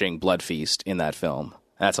watching Blood Feast in that film,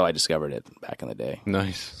 That's how I discovered it back in the day.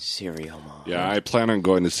 Nice. Serial Mom. Yeah, I plan on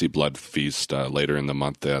going to see Blood Feast later in the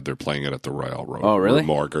month. They're playing it at the Royal Road. Oh, really?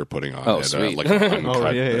 Morgue are putting on it, sweet. like an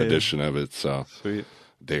uncut yeah. edition of it. So Sweet.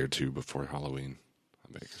 a day or two before Halloween.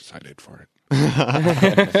 I'm excited for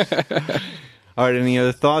it. All right, any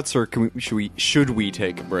other thoughts, or should we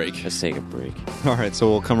take a break? Let's take a break. All right, so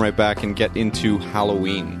we'll come right back and get into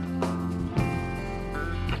Halloween.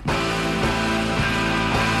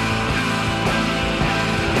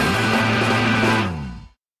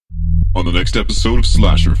 On the next episode of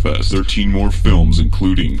Slasher Fest, 13 more films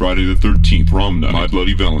including Friday the 13th, Prom Night, My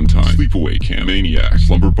Bloody Valentine, Sleepaway Camp, Maniac,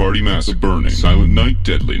 Slumber Party Massive Burning, Silent Night,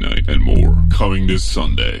 Deadly Night, and more. Coming this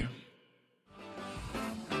Sunday.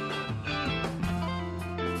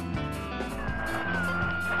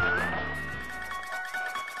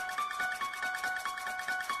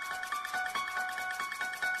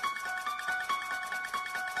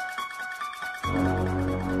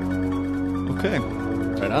 Okay.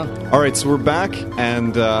 Right on. All right, so we're back,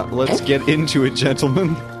 and let's get into it,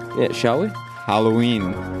 gentlemen. Yeah, shall we?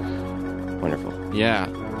 Halloween. Wonderful. Yeah.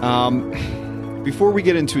 Before we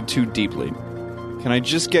get into it too deeply, can I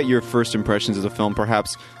just get your first impressions of the film,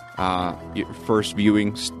 perhaps your first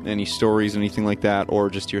viewing, any stories, anything like that,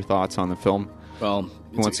 or just your thoughts on the film? Well,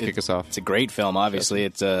 Who wants to kick us off? It's a great film. Obviously,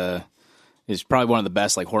 it's probably one of the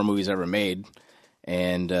best like horror movies ever made,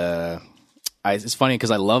 and it's funny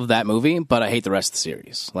because I love that movie, but I hate the rest of the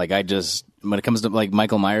series. Like when it comes to like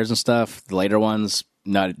Michael Myers and stuff, the later ones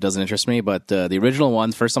it doesn't interest me. But the original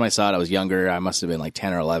one, first time I saw it, I was younger. I must have been like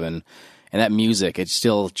 10 or 11, and that music, it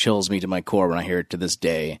still chills me to my core when I hear it to this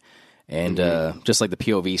day. And just like the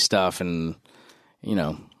POV stuff, and it's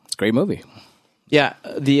a great movie. Yeah,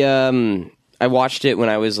 I watched it when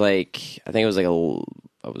I was like, I think it was like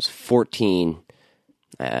I was 14,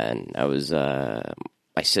 and I was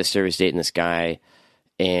my sister was dating this guy,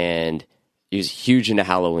 and he was huge into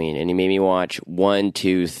Halloween, and he made me watch 1,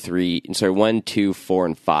 2, 4,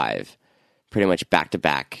 and 5, pretty much back to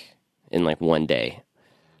back in like one day.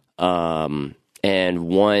 And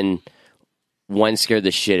one scared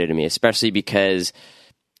the shit out of me, especially because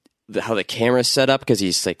how the camera's set up, because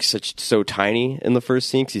he's like so tiny in the first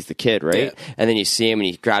scene because he's the kid, right? Yeah. And then you see him and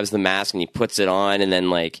he grabs the mask and he puts it on, and then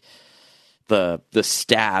like the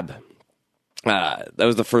stab. That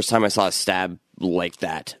was the first time I saw a stab like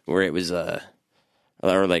that, where it was or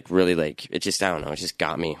like really like it just, I don't know, it just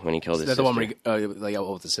got me when he killed his sister. The one where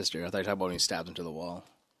with the sister. I thought you were talking about when he stabbed him to the wall.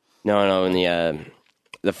 No, in the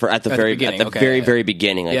at the very very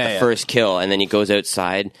beginning, like the first kill, and then he goes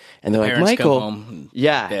outside, and they're like, Michael,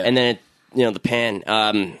 yeah, and then the pan,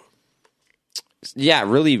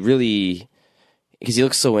 really, really, because he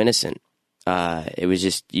looks so innocent. It was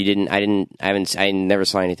just I never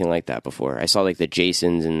saw anything like that before. I saw like the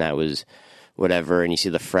Jasons, and that was whatever, and you see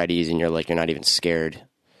the Freddys, and you're not even scared.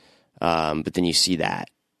 But then you see that,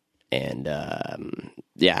 and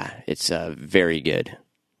it's very good.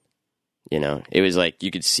 It was like you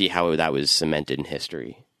could see how that was cemented in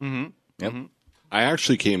history. Mm-hmm. Yep. Mm-hmm. I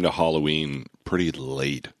actually came to Halloween pretty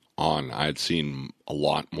late on. I'd seen a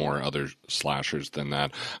lot more other slashers than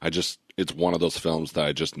that. It's one of those films that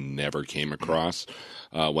I just never came across.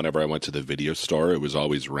 Whenever I went to the video store, it was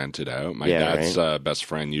always rented out. My dad's best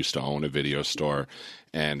friend used to own a video store,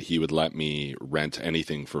 and he would let me rent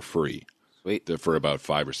anything for free. Sweet. For about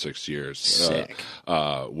 5 or 6 years. Sick.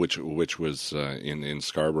 Which was in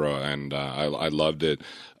Scarborough, and I loved it.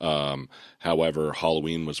 However,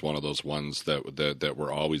 Halloween was one of those ones that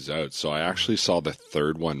were always out. So I actually saw the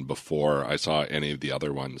third one before I saw any of the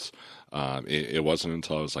other ones. It wasn't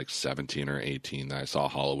until I was like 17 or 18 that I saw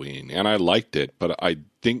Halloween, and I liked it. But I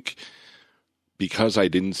think because I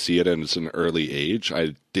didn't see it at an early age,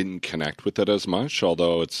 I didn't connect with it as much.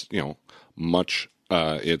 Although it's much.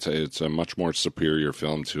 It's a much more superior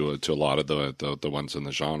film to a lot of the ones in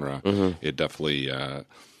the genre. Mm-hmm. It definitely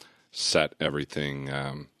set everything,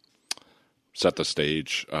 set the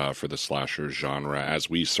stage for the slasher genre as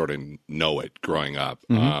we sort of know it growing up.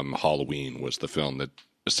 Mm-hmm. Halloween was the film that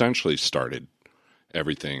essentially started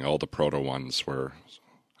everything. All the proto ones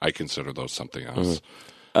I consider those something else.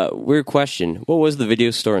 Mm-hmm. Weird question. What was the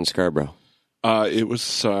video store in Scarborough? It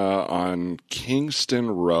was on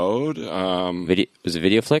Kingston Road. Was it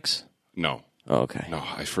Videoflix? No. Oh, okay. No,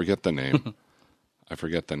 I forget the name.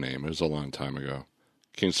 It was a long time ago.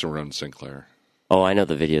 Kingston Road in Sinclair. Oh, I know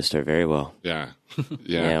the video store very well. Yeah.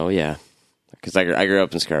 Yeah. Because I grew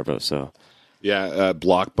up in Scarborough, so. Yeah,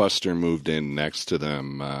 Blockbuster moved in next to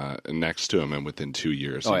him, and within 2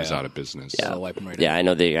 years he was out of business. Yeah, I'll wipe him right yeah, I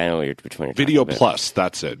know which one you're Video talking about. Plus,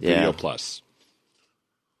 that's it. Yeah. Video Plus.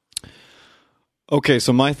 Okay,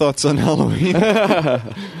 so my thoughts on Halloween.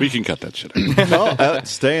 We can cut that shit out. No,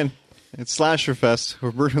 it's staying. It's Slasher Fest.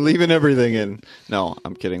 We're leaving everything in. No,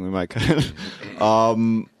 I'm kidding. We might cut it.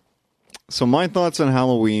 So my thoughts on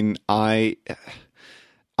Halloween. I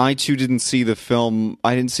too didn't see the film.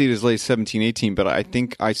 I didn't see it as late as 17, 18, but I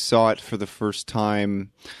think I saw it for the first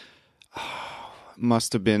time.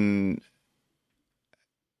 Must have been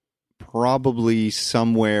probably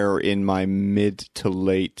somewhere in my mid to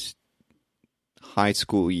late high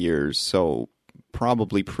school years. So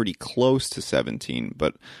probably pretty close to 17,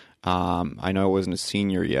 but I know I wasn't a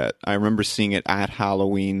senior yet. I remember seeing it at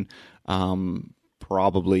Halloween,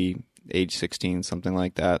 probably age 16, something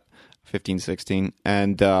like that, 15, 16.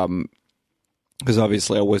 And because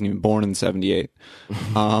obviously I wasn't even born in 78.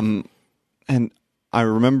 And I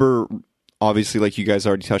remember, obviously, like you guys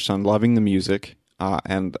already touched on, loving the music.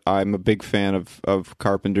 And I'm a big fan of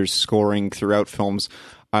Carpenter's scoring throughout films.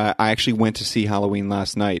 I actually went to see Halloween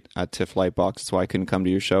last night at TIFF Lightbox. That's why I couldn't come to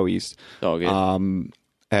your show, East. Oh, good.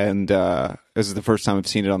 And this is the first time I've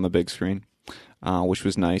seen it on the big screen, which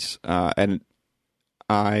was nice. And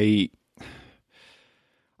I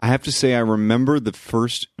have to say, I remember the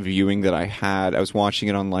first viewing that I had. I was watching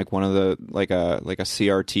it on like one of the like a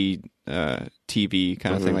CRT TV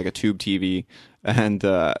kind of thing, like a tube TV. And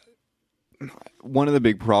one of the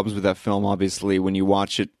big problems with that film, obviously, when you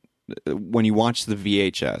watch the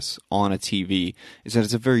VHS on a TV, is that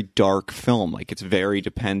it's a very dark film. Like, it's very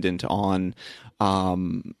dependent on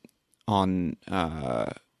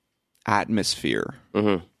atmosphere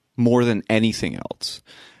more than anything else.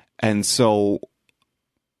 And so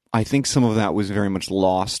I think some of that was very much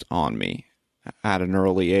lost on me at an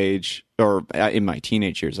early age, or in my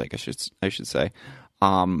teenage years, I should say.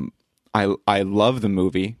 I love the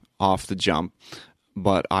movie off the jump,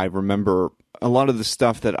 but I remember a lot of the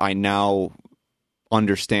stuff that I now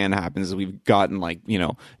understand happens. We've gotten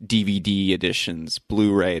DVD editions,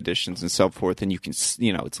 Blu-ray editions, and so forth, and you can, it's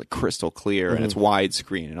like crystal clear and it's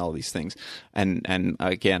widescreen and all these things. And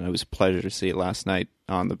again, it was a pleasure to see it last night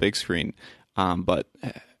on the big screen. But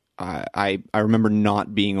I remember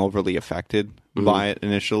not being overly affected by it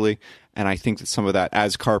initially, and I think that some of that,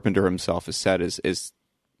 as Carpenter himself has said, is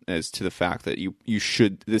to the fact that you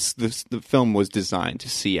should the film was designed to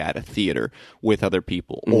see at a theater with other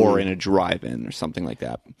people or in a drive-in or something like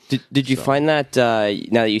that. Did you find that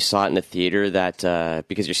now that you saw it in the theater that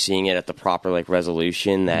because you're seeing it at the proper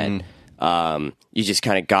resolution that you just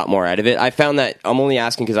kind of got more out of it? I found that, I'm only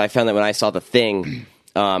asking because I found that when I saw The Thing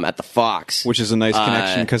at the Fox, which is a nice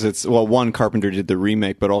connection because it's one, Carpenter did the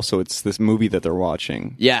remake, but also it's this movie that they're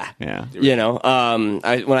watching. Yeah. When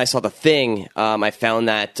I saw The Thing, I found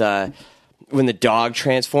that when the dog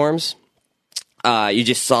transforms, you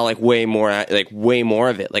just saw way more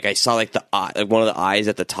of it. Like, I saw the eye, one of the eyes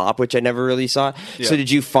at the top, which I never really saw. Yeah. So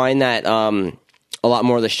did you find that a lot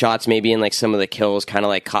more of the shots, maybe in some of the kills, kind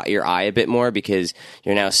of caught your eye a bit more because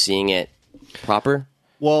you're now seeing it proper?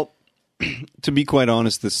 Well, to be quite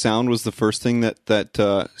honest, the sound was the first thing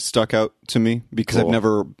that stuck out to me because I've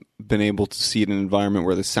never been able to see it in an environment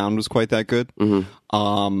where the sound was quite that good.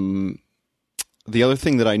 The other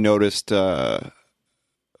thing that I noticed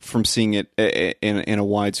from seeing it in a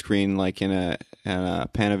widescreen, like in a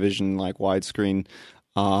Panavision widescreen,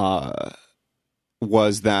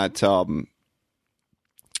 was that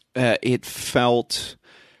it felt,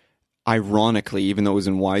 ironically, even though it was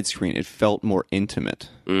in widescreen, it felt more intimate.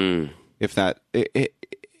 If that,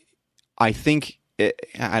 I think,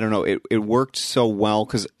 I don't know, it worked so well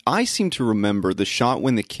because I seem to remember the shot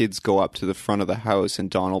when the kids go up to the front of the house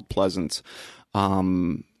and Donald Pleasance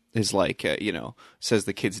is says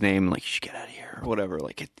the kid's name, you should get out of here or whatever,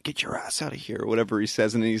 get your ass out of here or whatever he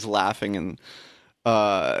says, and he's laughing, and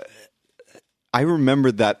I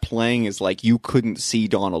remembered that playing as you couldn't see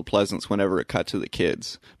Donald Pleasance whenever it cut to the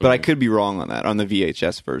kids. But I could be wrong on that, on the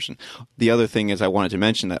VHS version. The other thing is I wanted to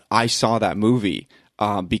mention that I saw that movie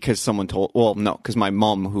because someone because my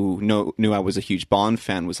mom, who knew I was a huge Bond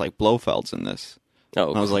fan, was like, Blofeld's in this.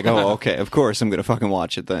 Oh. And I was like, oh, okay, of course I'm going to fucking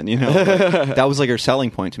watch it then, But that was her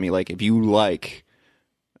selling point to me. If you like,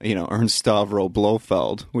 Ernst Stavro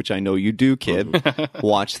Blofeld, which I know you do, kid,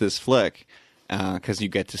 watch this flick because you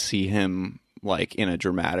get to see him in a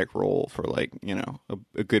dramatic role for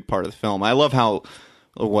a good part of the film. I love how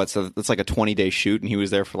it's like a 20-day shoot and he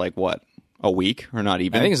was there for a week or not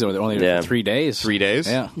even. I think it's only 3 days. 3 days.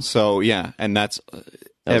 Yeah. So yeah, and that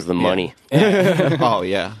was the money. Yeah. Oh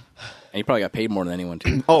yeah. And he probably got paid more than anyone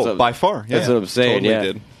too. Oh, by far. Yeah. That's what I'm saying.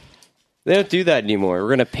 Totally did. They don't do that anymore. We're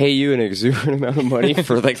going to pay you an exuberant amount of money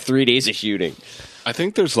for 3 days of shooting. I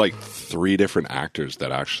think there's like 3 different actors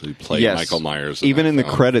that actually play Yes. Michael Myers. Even that in the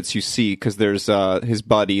film. credits, you see, because there's his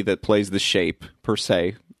buddy that plays the Shape, per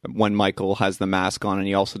se, when Michael has the mask on, and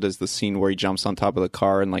he also does the scene where he jumps on top of the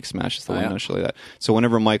car and like smashes the window. Show you that. So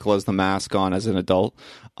whenever Michael has the mask on as an adult,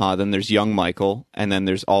 then there's young Michael, and then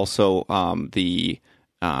there's also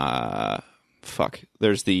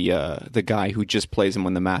there's the guy who just plays him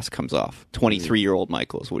when the mask comes off. 23-year-old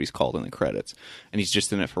Michael is what he's called in the credits, and he's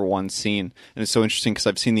just in it for one scene. And it's so interesting because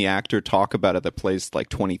I've seen the actor talk about it that plays like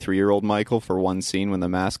 23-year-old Michael for one scene when the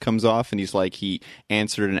mask comes off, and he's like he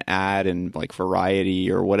answered an ad in like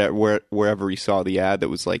Variety or whatever wherever he saw the ad that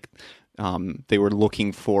was like they were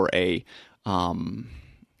looking for a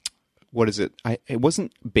what is it? It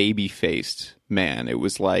wasn't baby-faced man. It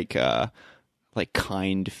was like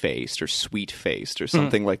kind-faced or sweet-faced or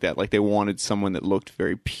something like that. Like they wanted someone that looked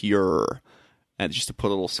very pure and just to put a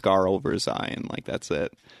little scar over his eye and like that's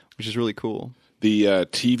it, which is really cool. The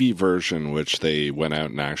TV version, which they went out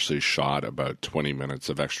and actually shot about 20 minutes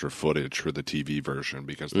of extra footage for the TV version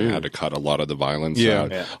because they had to cut a lot of the violence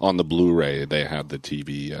out. Yeah. On the Blu-ray, they had the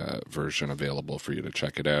TV version available for you to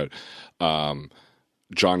check it out.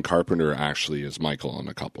 John Carpenter actually is Michael in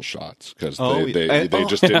a couple shots because they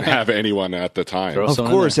just didn't have anyone at the time. Throw Of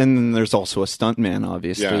someone course, in and then there's also a stuntman,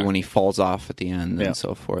 obviously, Yeah. when he falls off at the end Yeah. and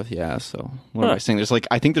so forth. Yeah, so what am I saying? There's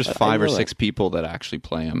I think there's 5 or 6 people that actually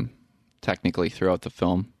play him technically throughout the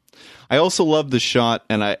film. I also love the shot,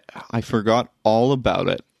 and I forgot all about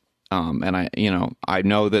it. And I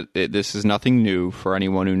know that this is nothing new for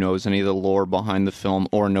anyone who knows any of the lore behind the film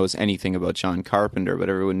or knows anything about John Carpenter, but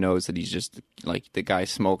everyone knows that he's just like the guy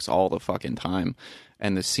smokes all the fucking time.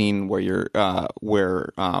 And the scene where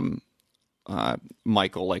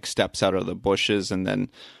Michael like steps out of the bushes and then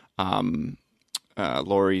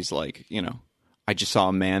Laurie's like, I just saw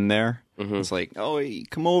a man there. Mm-hmm. It's like, oh, hey,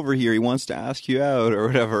 come over here. He wants to ask you out or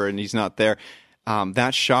whatever, and he's not there.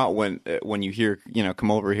 That shot when you hear,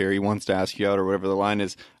 come over here, he wants to ask you out or whatever the line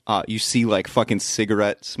is, you see like fucking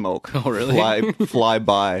cigarette smoke fly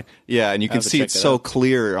by. Yeah, and you can see it so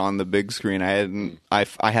clear on the big screen. I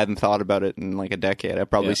hadn't thought about it in like a decade. I've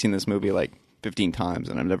probably seen this movie like 15 times,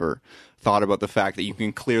 and I've never thought about the fact that you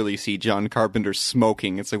can clearly see John Carpenter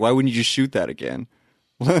smoking. It's like, why wouldn't you just shoot that again?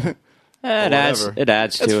 It adds to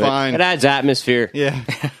It's it. fine. It adds atmosphere. Yeah.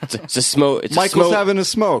 It's a smoke. Michael's having a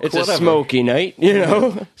smoke. It's whatever. a smoky night,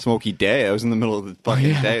 Smoky day. I was in the middle of the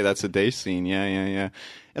fucking day. That's a day scene. Yeah.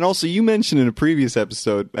 And also, you mentioned in a previous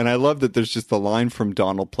episode, and I love that there's just the line from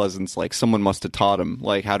Donald Pleasance, like, someone must have taught him,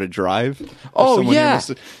 like, how to drive.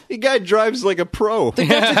 The guy drives like a pro.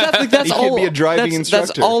 That's He all. could be a driving instructor.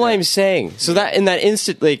 That's all I'm saying. So that in that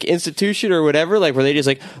institution or whatever, like where they just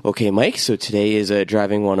like, okay, Mike. So today is a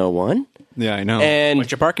driving 101. Yeah, I know. And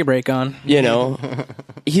Put your parking brake on.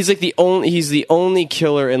 he's like the only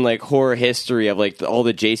killer in like horror history of like all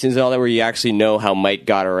the Jasons and all that where you actually know how Mike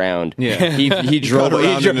got around. Yeah. he drove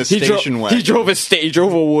around in a station wagon. He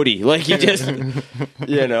drove a Woody. Like he just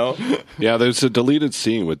Yeah, there's a deleted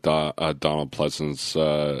scene with Donald Pleasance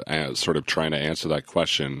sort of trying to answer that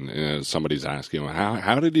question. Somebody's asking him,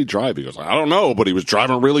 how did he drive? He goes, I don't know, but he was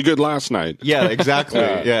driving really good last night. Yeah, exactly.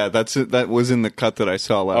 Yeah, that's it. That was in the cut that I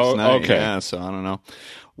saw last night. Okay. Yeah, so I don't know.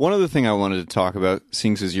 One other thing I wanted to talk about,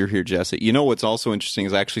 seeing as you're here, Jesse, what's also interesting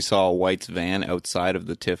is I actually saw a White's van outside of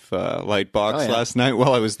the TIFF light box last night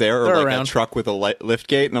while I was there, They're or like around. a truck with a lift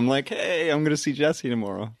gate, and I'm like, hey, I'm going to see Jesse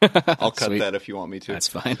tomorrow. I'll cut that if you want me to. That's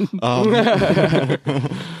fine.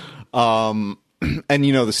 And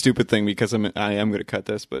the stupid thing, because I am going to cut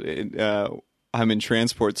this, but I'm in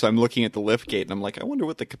transport, so I'm looking at the lift gate, and I'm like, I wonder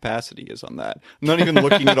what the capacity is on that. I'm not even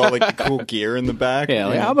looking at all like the cool gear in the back. Yeah,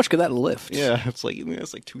 like, how much could that lift? Yeah, it's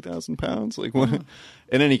like 2,000 pounds. Like, what?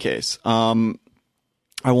 In any case, I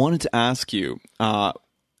wanted to ask you the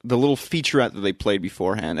little featurette that they played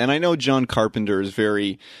beforehand, and I know John Carpenter is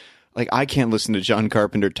very. Like, I can't listen to John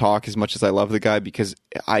Carpenter talk as much as I love the guy because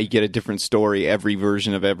I get a different story every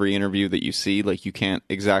version of every interview that you see. Like, you can't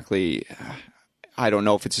exactly. I don't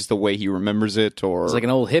know if it's just the way he remembers it or. It's like an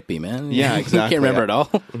old hippie, man. Yeah, exactly. You can't remember it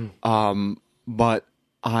all. But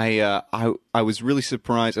I was really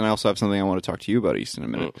surprised, and I also have something I want to talk to you about, East, in a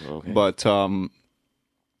minute. Okay. But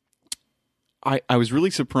I was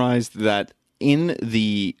really surprised that in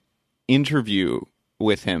the interview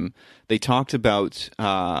with him, they talked about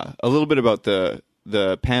a little bit about the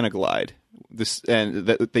Panaglide. This and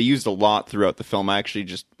that they used a lot throughout the film. I actually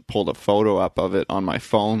just pulled a photo up of it on my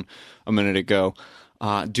phone a minute ago,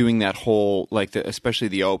 doing that whole especially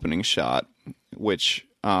the opening shot, which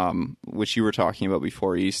you were talking about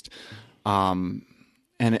before, East, and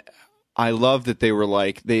I love that they were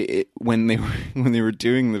like when they were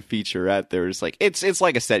doing the featurette, they were just like it's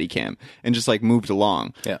like a Steadicam and just like moved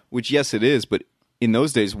along. Yeah. Which yes, it is, but in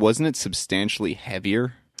those days, wasn't it substantially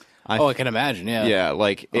heavier? I can imagine. Yeah. Yeah,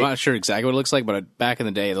 like I'm not sure exactly what it looks like, but back in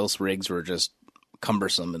the day, those rigs were just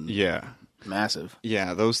cumbersome and massive.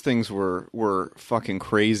 Yeah, those things were fucking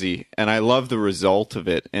crazy, and I love the result of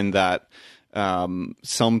it. In that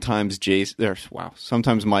sometimes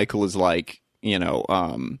sometimes Michael is like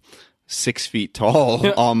 6 feet tall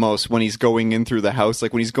almost when he's going in through the house.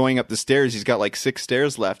 Like when he's going up the stairs, he's got like 6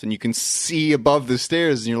 stairs left, and you can see above the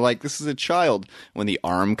stairs, and you're like, this is a child. When the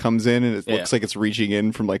arm comes in, and it looks like it's reaching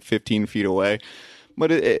in from like 15 feet away,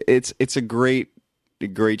 but it's a great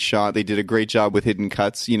shot. They did a great job with hidden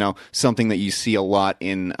cuts. Something that you see a lot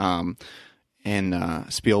in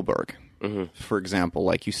Spielberg, for example.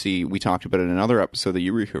 Like we talked about it in another episode that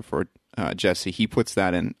you were here for, Jesse. He puts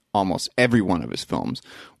that in almost every one of his films,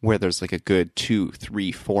 where there's like a good 2,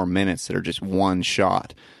 3, 4 minutes that are just one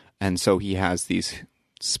shot, and so he has these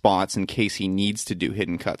spots in case he needs to do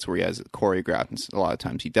hidden cuts where he has it choreographed, and a lot of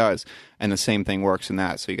times he does, and the same thing works in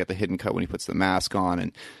that. So you got the hidden cut when he puts the mask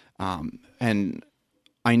on, and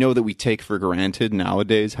I know that we take for granted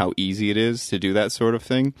nowadays how easy it is to do that sort of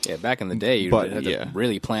thing. Yeah, back in the day, you had to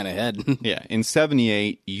really plan ahead. Yeah, in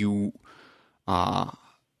 78, you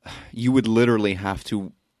would literally have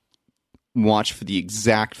to watch for the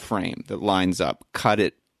exact frame that lines up, cut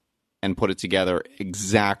it, and put it together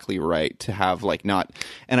exactly right to have not.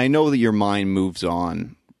 And I know that your mind moves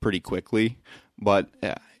on pretty quickly, but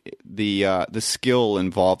the skill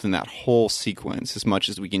involved in that whole sequence, as much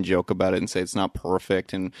as we can joke about it and say it's not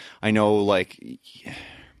perfect, and I know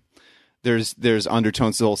there's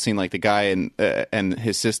undertones to the whole scene, like the guy and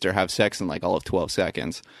his sister have sex in like all of 12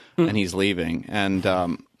 seconds, and he's leaving, and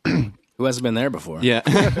who hasn't been there before? Yeah.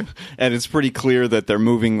 And it's pretty clear that they're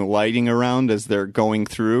moving the lighting around as they're going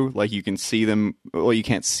through. Like you can see them. Well, you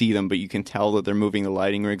can't see them, but you can tell that they're moving the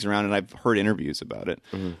lighting rigs around. And I've heard interviews about it.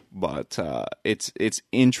 But it's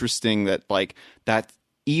interesting that that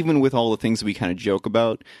even with all the things that we kind of joke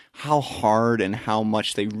about, how hard and how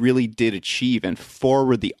much they really did achieve and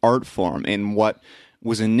forward the art form in what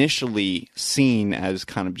was initially seen as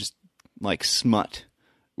kind of just like smut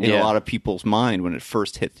in a lot of people's mind when it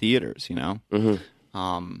first hit theaters,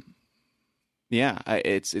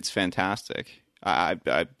 it's fantastic. I'm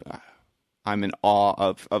in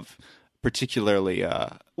awe of particularly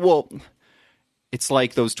it's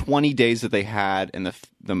like those 20 days that they had and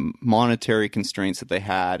the monetary constraints that they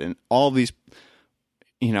had and all these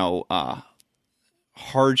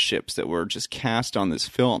hardships that were just cast on this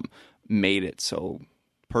film made it so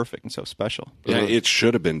perfect and so special. Yeah, it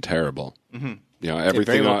should have been terrible. Everything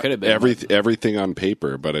very well could have been. everything on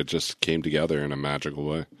paper, but it just came together in a magical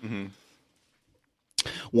way.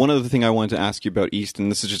 One other thing I wanted to ask you about East, and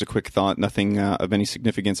this is just a quick thought, nothing of any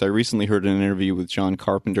significance. I recently heard an interview with John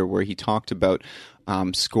Carpenter where he talked about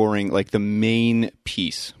scoring, like the main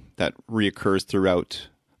piece that reoccurs throughout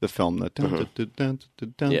the film.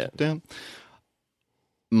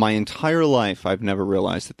 My entire life, I've never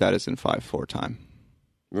realized that is in 5/4 time.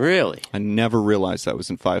 Really? I never realized that was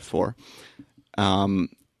in 5/4.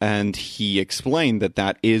 And he explained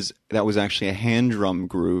that was actually a hand drum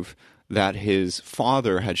groove that his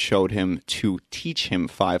father had showed him to teach him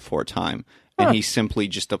 5/4 time. And he simply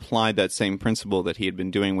just applied that same principle that he had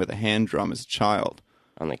been doing with a hand drum as a child.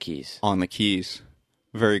 On the keys.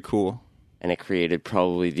 Very cool. And it created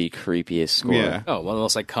probably the creepiest score. Yeah. Oh, one of the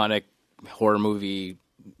most iconic horror movie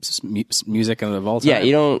music of all time.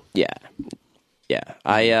 Yeah, Yeah.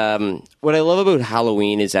 What I love about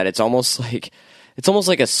Halloween is that it's almost like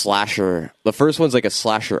a slasher. The first one's like a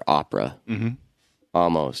slasher opera.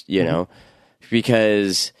 Almost,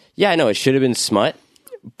 because it should have been smut,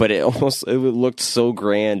 but it looked so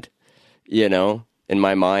grand, in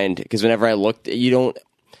my mind, because whenever I looked,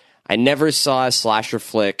 I never saw a slasher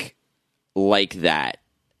flick like that.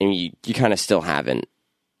 And you kind of still haven't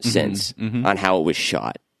since on how it was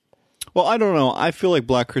shot. Well, I don't know. I feel like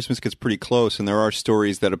Black Christmas gets pretty close, and there are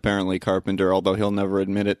stories that apparently Carpenter, although he'll never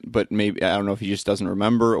admit it, but maybe, I don't know if he just doesn't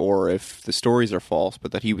remember or if the stories are false,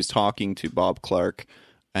 but that he was talking to Bob Clark,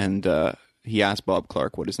 and he asked Bob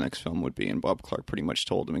Clark what his next film would be, and Bob Clark pretty much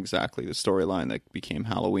told him exactly the storyline that became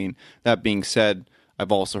Halloween. That being said,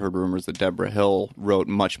 I've also heard rumors that Deborah Hill wrote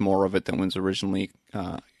much more of it than was originally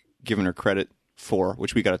given her credit for,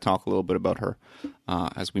 which we got to talk a little bit about her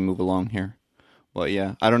as we move along here. Well,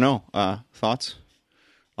 yeah, I don't know. Thoughts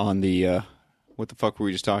on the what the fuck were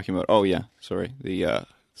we just talking about? Oh, yeah, sorry, the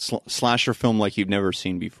slasher film like you've never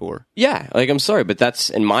seen before. Yeah, I'm sorry, but that's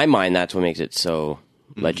in my mind. That's what makes it so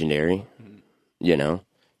legendary.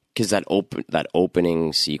 because that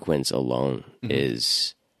opening sequence alone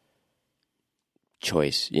is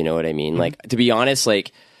choice. You know what I mean? Like, to be honest,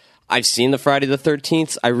 like, I've seen the Friday the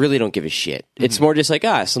 13th. I really don't give a shit. It's more just like,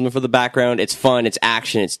 something for the background. It's fun. It's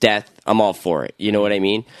action. It's death. I'm all for it. You know what I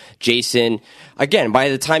mean? Jason, again, by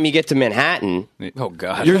the time you get to Manhattan, Oh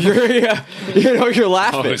God, you're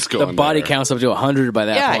laughing. It's the going body there. counts up to 100 by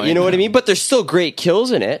that Yeah, point. you know what I mean? But there's still great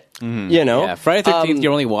kills in it. You know? Yeah, Friday the 13th,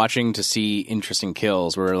 you're only watching to see interesting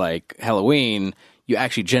kills. Where like Halloween, you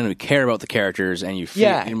actually genuinely care about the characters, and you feel.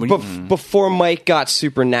 Yeah, and when before Mike got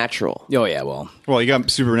supernatural. oh yeah, well, Well, you got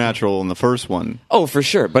Supernatural in the first one. Oh, for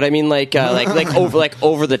sure. But I mean, like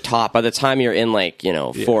over the top. By the time you're in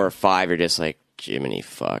 4 or 5, you're just like, Jiminy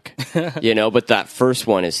fuck, you know. But that first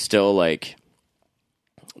one is still like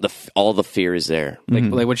all the fear is there.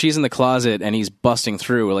 like when she's in the closet and he's busting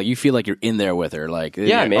through, like you feel like you're in there with her. Like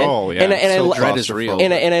Yeah, man. Oh, yeah. And I So dread is real.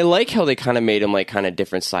 And I like how they kind of made him like kind of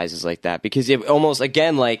different sizes like that, because it almost,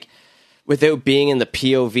 again, like without being in the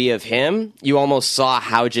POV of him, you almost saw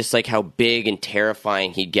how big and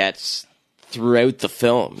terrifying he gets throughout the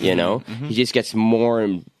film. You know, he just gets more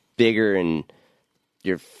and bigger, and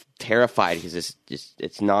you're terrified because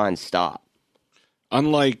it's nonstop.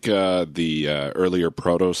 Unlike the earlier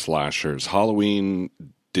proto slashers, Halloween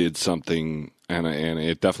did something, and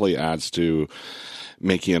it definitely adds to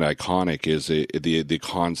making it iconic. Is the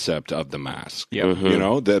concept of the mask? Yeah. You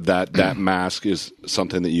know, that mask is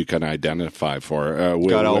something that you can identify for.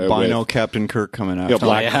 Got albino Captain Kirk coming out.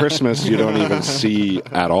 Black Christmas you don't even see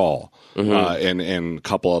at all. And a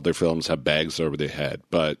couple other films have bags over their head,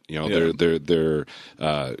 but you know they're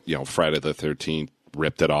Friday the 13th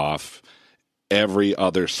ripped it off. Every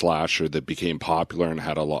other slasher that became popular and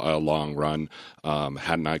had a long run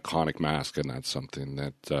had an iconic mask, and that's something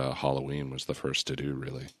that Halloween was the first to do,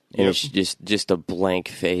 really. And it's just a blank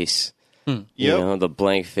face. You Yep. know, the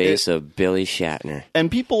blank face of Billy Shatner. And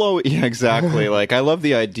people, yeah, exactly. Like, I love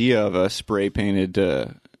the idea of a spray painted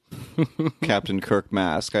Captain Kirk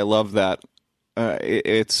mask. I love that.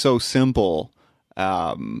 It's so simple,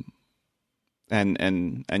 and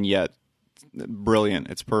yet brilliant.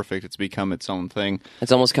 It's perfect. It's become its own thing.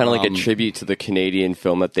 It's almost kind of like a tribute to the Canadian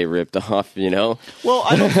film that they ripped off, you know? Well,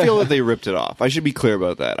 I don't feel that they ripped it off. I should be clear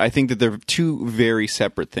about that. I think that they're two very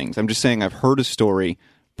separate things. I'm just saying I've heard a story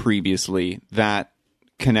previously that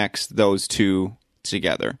connects those two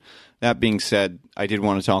together. That being said, I did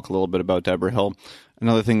want to talk a little bit about Deborah Hill.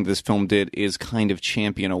 Another thing this film did is kind of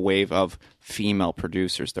champion a wave of female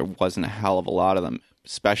producers. There wasn't a hell of a lot of them,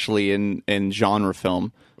 especially in genre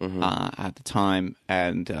film at the time,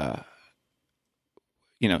 and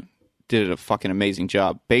did a fucking amazing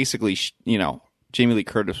job. Basically, Jamie Lee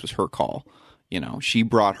Curtis was her call. She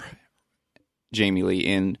brought Jamie Lee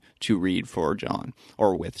in to read for John,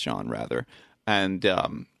 or with John rather, and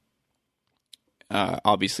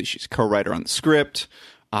obviously she's co-writer on the script.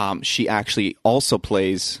 She actually also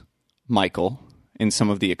plays Michael in some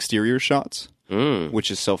of the exterior shots. Which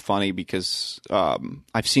is so funny because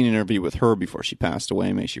I've seen an interview with her before she passed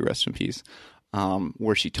away, may she rest in peace,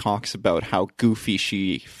 where she talks about how goofy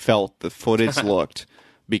she felt the footage looked,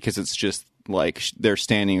 because it's just like they're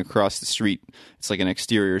standing across the street. It's like an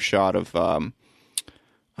exterior shot of,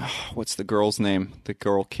 what's the girl's name? The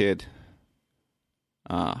girl kid.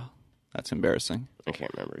 That's embarrassing. I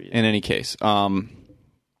can't remember either. In any case,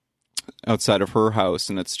 outside of her house,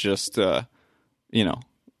 and it's just,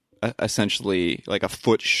 essentially like a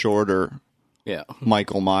foot shorter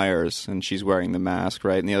Michael Myers, and she's wearing the mask,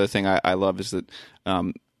 right? And the other thing I love is that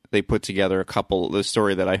they put together the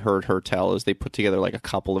story that I heard her tell is they put together like a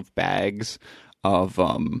couple of bags of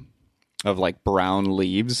like brown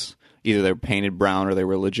leaves. Either they were painted brown or they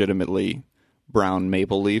were legitimately brown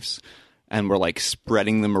maple leaves, and were like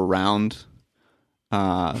spreading them around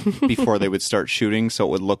before they would start shooting, so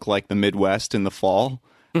it would look like the Midwest in the fall.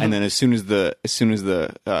 And then as soon as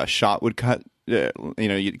the shot would cut,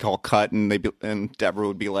 you'd call cut, and and Deborah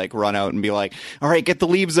would be like, run out and be like, "All right, get the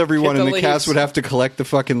leaves, everyone!" And the cast would have to collect the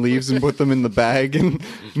fucking leaves and put them in the bag and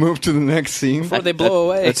move to the next scene. before they blow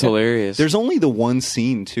away. That's hilarious. There's only the one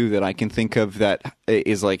scene too that I can think of that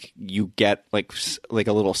is like you get like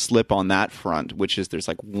a little slip on that front, which is there's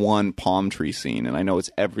like one palm tree scene, and I know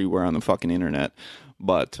it's everywhere on the fucking internet.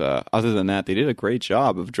 But other than that, they did a great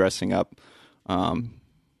job of dressing up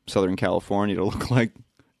Southern California to look like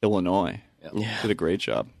Illinois. Yeah. Did a great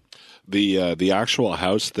job. The actual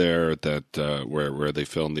house there that where they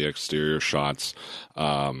filmed the exterior shots,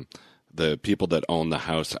 the people that own the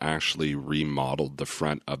house actually remodeled the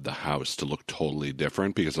front of the house to look totally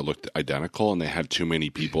different because it looked identical, and they had too many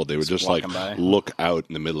people. They would just like walking by. look out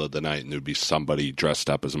in the middle of the night, and there'd be somebody dressed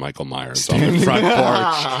up as Michael Myers on the front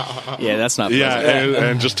porch. Yeah, that's not Yeah, pleasant.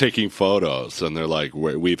 and just taking photos, and they're like,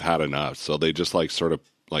 "We've had enough." So they just like sort of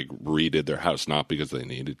like redid their house, not because they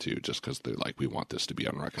needed to, just because they're like, "We want this to be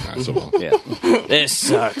unrecognizable." Yeah. This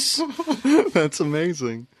sucks. That's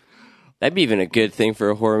amazing. That'd be even a good thing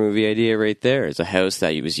for a horror movie idea right there. It's a house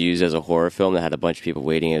that was used as a horror film that had a bunch of people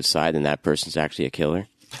waiting outside, and that person's actually a killer.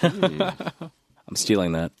 I'm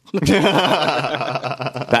stealing that.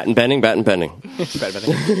 Bat and bending.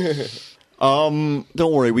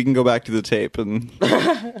 Don't worry, we can go back to the tape and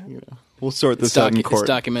we'll sort this out in court. It's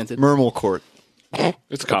documented. Mermal court.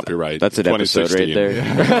 It's copyright. That's an episode right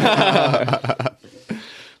 2016. there.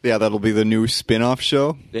 Yeah, that'll be the new spin-off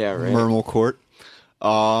show. Yeah, right. Mermal court.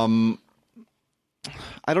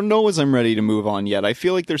 I don't know as I'm ready to move on yet. I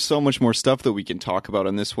feel like there's so much more stuff that we can talk about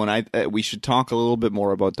on this one. We should talk a little bit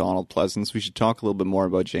more about Donald Pleasance. We should talk a little bit more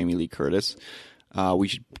about Jamie Lee Curtis. We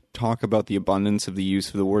should talk about the abundance of the use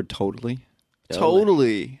of the word totally.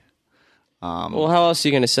 Totally. Well, how else are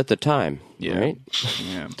you going to set the time? Yeah. Right?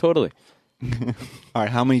 Yeah. Totally. All right,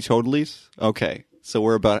 how many totallys? Okay. So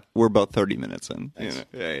we're about 30 minutes in.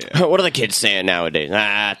 Yeah. What are the kids saying nowadays?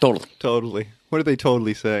 Totally. Totally. What are they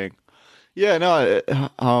totally saying? Yeah, no,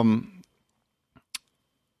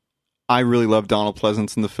 I really love Donald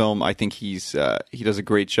Pleasance in the film. I think he does a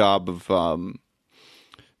great job of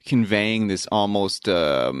conveying this almost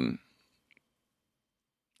I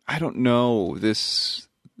don't know, it's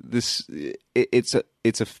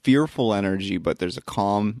a fearful energy, but there's a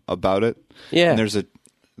calm about it. Yeah. And there's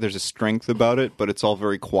a strength about it, but it's all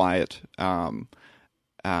very quiet. And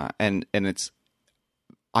it's,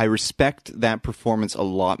 I respect that performance a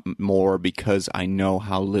lot more because I know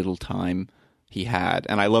how little time he had.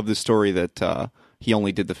 And I love the story that he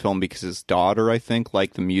only did the film because his daughter, I think,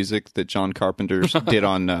 liked the music that John Carpenter did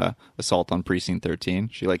on Assault on Precinct 13.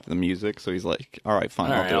 She liked the music, so he's like, all right,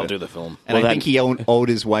 fine, I'll do do it. the film. And I think he owed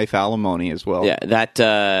his wife alimony as well. Yeah, that,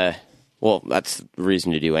 well, that's the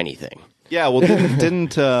reason to do anything. Yeah, well,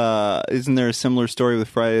 isn't there a similar story with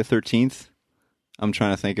Friday the 13th? I'm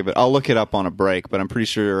trying to think of it. I'll look it up on a break, but I'm pretty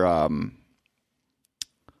sure. I'm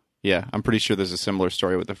pretty sure there's a similar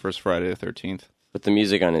story with the first Friday the 13th. But the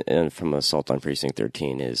music from Assault on Precinct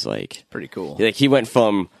 13 is like Pretty cool. Like he went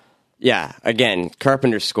from, again,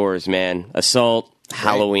 Carpenter scores, man. Assault,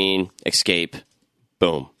 Halloween, Escape,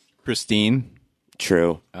 boom, Christine.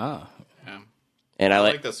 true. Ah. And I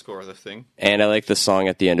like the score of the thing. and I like the song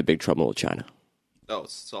at the end of Big Trouble in Little China. Oh,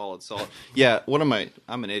 solid. Yeah,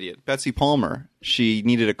 I'm an idiot. Betsy Palmer, she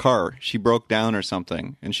needed a car. She broke down or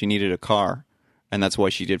something, and she needed a car. And that's why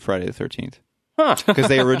she did Friday the 13th. Huh. Because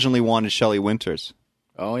they originally wanted Shelley Winters,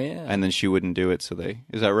 Oh, yeah. and then she wouldn't do it, so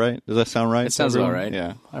is that right? Does that sound right? It sounds everyone? about right.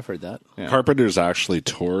 Yeah. I've heard that. Yeah. Carpenter's actually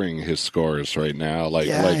touring his scores right now, like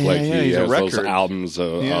Yeah, he he's a has those record. albums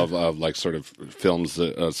of like sort of films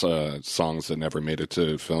that songs that never made it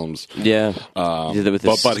to films. Yeah. He did it with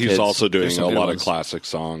his But he's kids. also doing There's some a good lot ones. of classic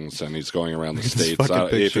songs, and he's going around the states.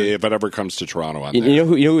 fucking If picture. it ever comes to Toronto, I'm You there. know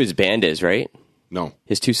who his band is, right? No,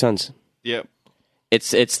 His two sons. Yep.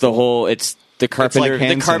 It's the whole. It's the Carpenter. It's like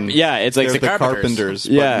Hanson. It's like They're the the Carpenters,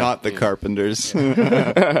 but Yeah. not the Carpenters.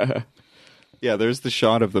 Yeah, there's the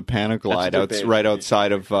shot of the Panaglide right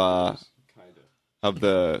outside of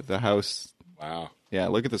the house. wow. Yeah,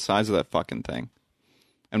 look at the size of that fucking thing.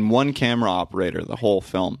 And one camera operator the whole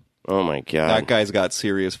film. Oh my god. That guy's got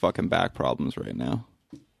serious fucking back problems right now.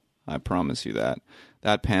 I promise you that.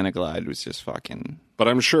 That Panaglide was just fucking. But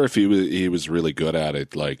I'm sure if he was really good at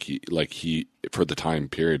it, like he for the time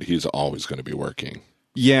period, he's always going to be working.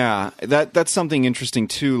 Yeah, that's something interesting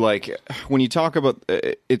too. Like when you talk about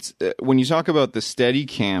when you talk about the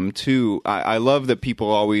Steadicam too, I love that people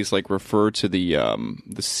always like refer to the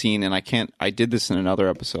scene, and I did this in another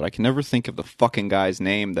episode. I can never think of the fucking guy's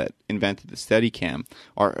name that invented the Steadicam,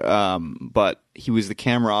 but he was the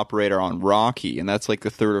camera operator on Rocky, and that's like the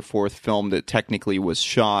third or fourth film that technically was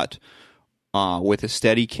shot with a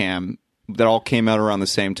Steadicam that all came out around the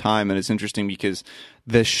same time. And it's interesting because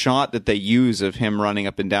the shot that they use of him running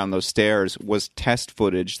up and down those stairs was test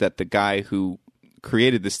footage that the guy who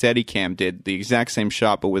created the Steadicam did the exact same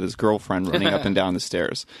shot, but with his girlfriend running up and down the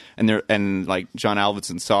stairs. And like John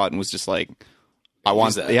Alvinson saw it and was just like, I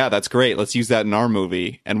want that. Yeah, that's great. Let's use that in our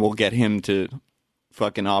movie, and we'll get him to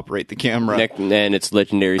fucking operate the camera. And it's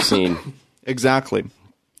legendary scene. Exactly.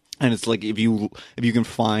 And it's like if you can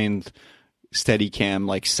find Steadicam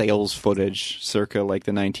like sales footage circa like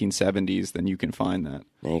the 1970s, then you can find that.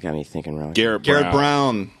 Now you got me thinking wrong. Garrett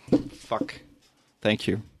Brown. Fuck. Thank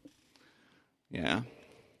you. Yeah.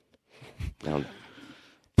 Now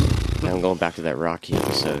I'm going back to that Rocky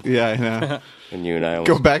episode. Yeah, I know. And you and I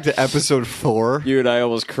Go back to episode 4. You and I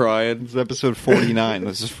almost cried. This is episode 49.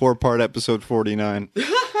 This is 4-part episode 49.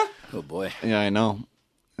 Oh boy. Yeah, I know.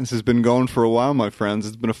 This has been going for a while, my friends.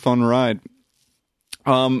 It's been a fun ride.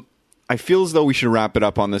 I feel as though we should wrap it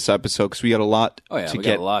up on this episode because we got a lot to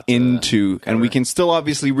get into, and we can still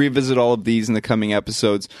obviously revisit all of these in the coming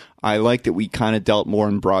episodes. I like that we kind of dealt more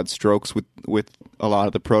in broad strokes with a lot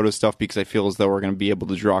of the proto stuff because I feel as though we're going to be able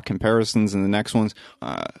to draw comparisons in the next ones.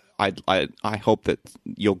 I hope that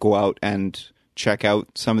you'll go out and check out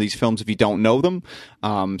some of these films if you don't know them,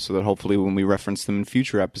 so that hopefully when we reference them in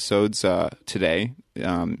future episodes today,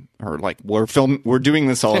 or like we're doing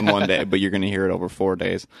this all in one day, but you're going to hear it over 4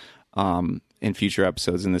 days. In future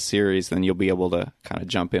episodes in the series, then you'll be able to kind of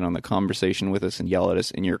jump in on the conversation with us and yell at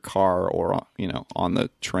us in your car or on the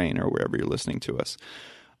train or wherever you're listening to us.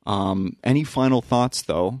 Any final thoughts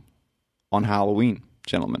though on Halloween,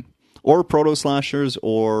 gentlemen, or proto slashers,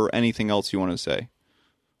 or anything else you want to say?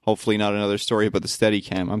 Hopefully not another story about the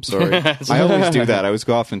Steadicam. I'm sorry. I always do that. I always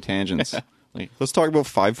go off in tangents. Like, let's talk about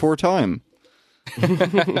 5-4 time.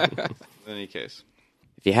 In any case,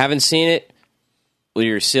 if you haven't seen it, well,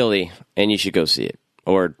 you're silly, and you should go see it,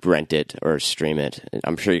 or rent it, or stream it.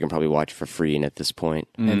 I'm sure you can probably watch it for free at this point.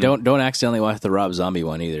 And don't accidentally watch the Rob Zombie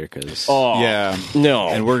one either, because yeah, no.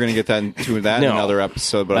 And we're gonna get into that in another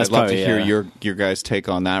episode. But I'd love to hear your guys' take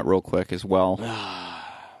on that real quick as well.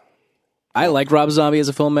 I like Rob Zombie as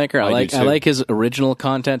a filmmaker. I like his original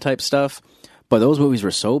content type stuff, but those movies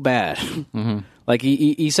were so bad. Mm-hmm. Like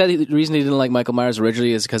he said, the reason he didn't like Michael Myers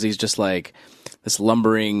originally is because he's just like this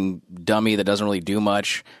lumbering dummy that doesn't really do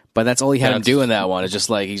much. But that's all he had him do in that one. It's just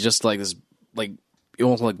like he's just like this, like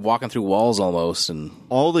almost like walking through walls almost. And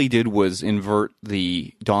all they did was invert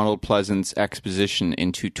the Donald Pleasance exposition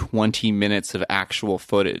into 20 minutes of actual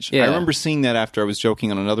footage. Yeah. I remember seeing that after I was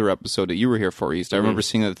joking on another episode that you were here for, East. I remember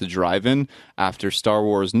seeing that at the drive-in after Star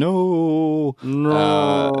Wars. No.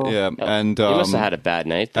 Yeah, and you must have had a bad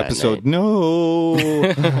night. That episode. Night. No.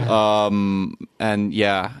 And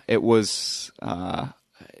yeah, it was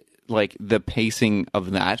like the pacing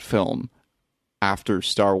of that film after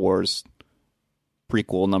Star Wars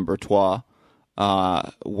prequel number 2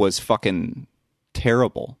 was fucking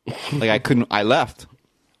terrible. Like I left.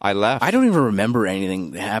 I don't even remember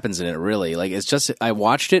anything that happens in it really. Like it's just I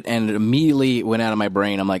watched it and it immediately went out of my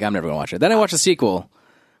brain. I'm like, I'm never gonna watch it. Then I watched the sequel,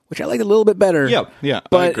 which I liked a little bit better. Yeah.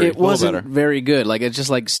 But it wasn't very good. Like it's just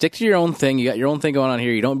like stick to your own thing. You got your own thing going on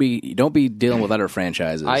here. You don't be dealing with other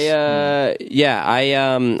franchises. I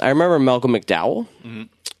remember Malcolm McDowell.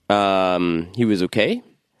 Mm-hmm. He was okay.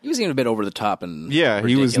 He was even a bit over the top and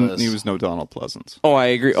ridiculous. He was no Donald Pleasance. Oh, I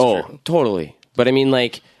agree. Totally. But I mean,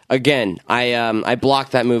 like again, I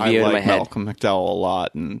blocked that movie out of my head. I like Malcolm McDowell a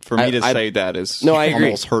lot, and for me to say that is I agree.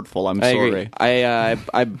 almost hurtful. I'm sorry.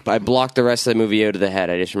 I blocked the rest of the movie out of the head.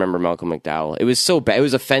 I just remember Malcolm McDowell. It was so bad. It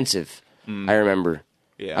was offensive. I remember.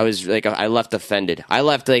 Yeah. I was like, I left offended. I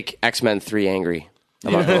left like X-Men 3 angry.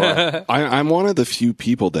 I'm not gonna lie. I'm one of the few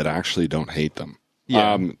people that actually don't hate them.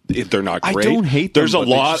 Yeah. They're not great. I don't hate them.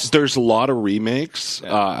 There's a lot of remakes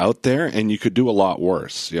out there, and you could do a lot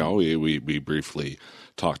worse. You know, we briefly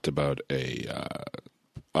talked about a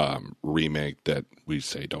remake that we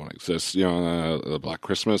say don't exist. You know, the Black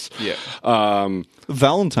Christmas. Yeah. The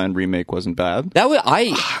Valentine remake wasn't bad. That was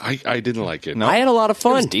I didn't like it. No. I had a lot of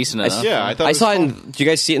fun. It was decent enough. I thought I saw it. Did you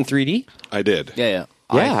guys see it in 3D? I did. Yeah.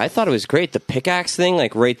 Yeah, I thought it was great. The pickaxe thing,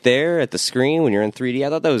 like right there at the screen when you're in 3D, I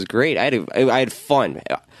thought that was great. I had fun.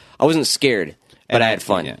 I wasn't scared, but I had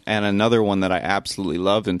fun. Yeah. And another one that I absolutely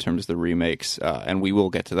loved in terms of the remakes, and we will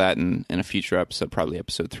get to that in a future episode, probably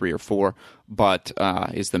episode 3 or 4, but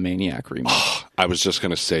is the Maniac remake. I was just going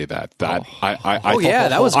to say that. That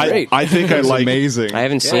that was great. I think I like amazing. I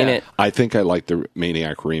haven't seen it. I think I like the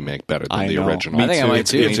Maniac remake better than the original. I think I might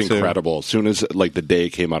too. It's incredible. As soon as like the day it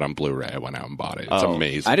came out on Blu-ray, I went out and bought it. It's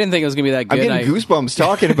amazing. I didn't think it was going to be that good. I'm getting goosebumps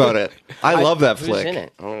talking about it. I love that flick. Who's in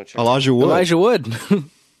it? I wanna check Elijah Wood. Elijah Wood.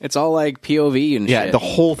 It's all like POV and shit. The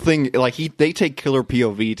whole thing, like they take killer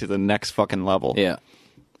POV to the next fucking level. Yeah.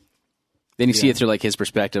 Then you see it through like his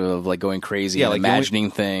perspective of like going crazy and like imagining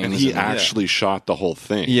things. and he actually shot the whole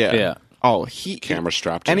thing. Yeah. Oh, camera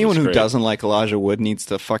strapped to him. Anyone was who great. doesn't like Elijah Wood needs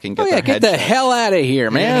to fucking get their get head the shot. hell out of here,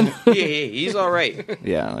 man. Yeah, he's all right.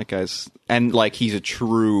 Yeah, that guy's and like he's a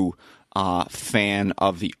true fan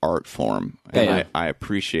of the art form. And I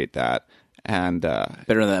appreciate that. And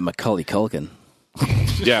Better than that Macaulay Culkin.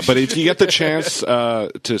 Yeah, but if you get the chance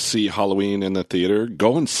to see Halloween in the theater,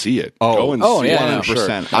 go and see it. Go and see yeah, it. 100%.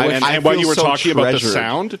 Sure. And what feel you were so talking about the treasured.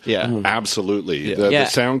 sound, Yeah. absolutely. Yeah. The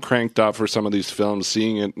sound cranked up for some of these films.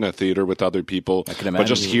 Seeing it in a theater with other people, can but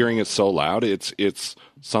just imagine. hearing it so loud, it's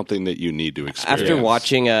something that you need to experience. After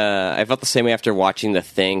watching, I felt the same way after watching The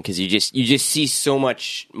Thing, because you just see so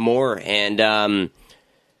much more, and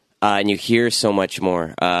you hear so much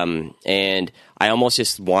more, and I almost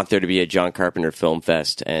just want there to be a John Carpenter film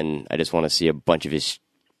fest, and I just want to see a bunch of his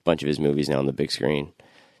movies now on the big screen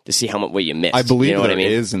to see what you missed. I believe you know there what I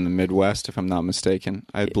mean? is in the Midwest, if I'm not mistaken.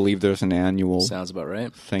 I believe there's an annual Sounds about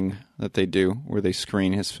right. thing that they do where they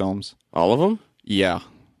screen his films. All of them. Yeah,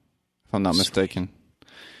 if I'm not mistaken.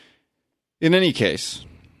 In any case,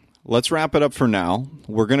 let's wrap it up for now.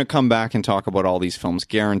 We're going to come back and talk about all these films,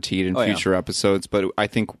 guaranteed, in future episodes. But I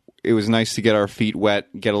think it was nice to get our feet wet,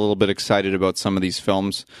 get a little bit excited about some of these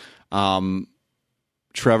films.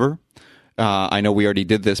 Trevor, I know we already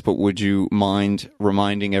did this, but would you mind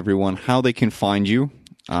reminding everyone how they can find you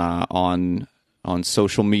on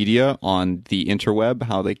social media, on the interweb,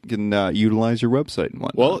 how they can utilize your website and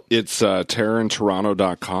whatnot? Well, it's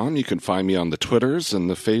terrorintoronto.com. You can find me on the Twitters and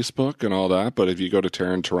the Facebook and all that. But if you go to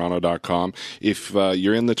terrorintoronto.com, if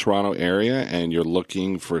you're in the Toronto area and you're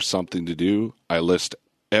looking for something to do, I list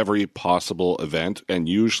every possible event, and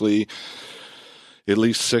usually at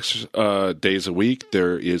least 6 days a week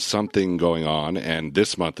there is something going on, and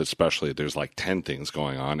this month especially there's like 10 things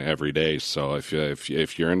going on every day. So if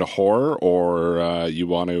you're into horror or you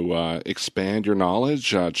want to expand your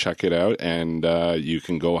knowledge, check it out, and you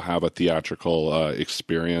can go have a theatrical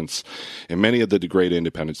experience in many of the great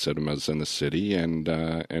independent cinemas in the city, and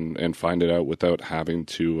find it out without having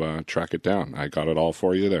to track it down. I got it all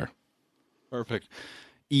for you there. Perfect.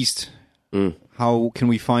 East, how can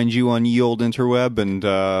we find you on ye old interweb, and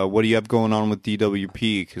what do you have going on with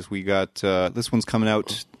DWP? Because we got this one's coming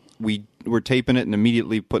out. We're taping it and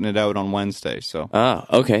immediately putting it out on Wednesday. So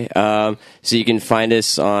Okay. So you can find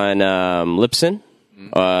us on Libsyn.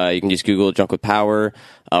 You can just Google Drunk with Power.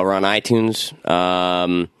 We're on iTunes.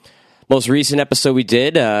 Most recent episode we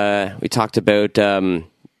did, we talked about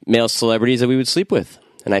male celebrities that we would sleep with,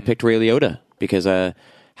 and I picked Ray Liotta because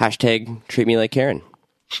hashtag treat me like Karen.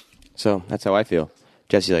 So that's how I feel.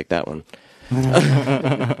 Jesse liked that one.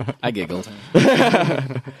 I giggled. So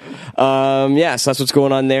that's what's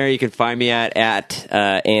going on there. You can find me at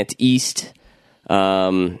Ant East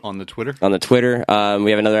on the Twitter. on the Twitter. We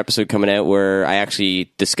have another episode coming out where I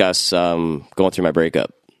actually discuss going through my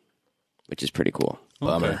breakup, which is pretty cool.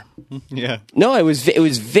 Bummer. Yeah. No, it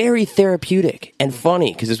was very therapeutic and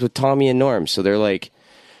funny because it's with Tommy and Norm, so they're like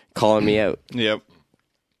calling me out. Yep.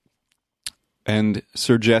 And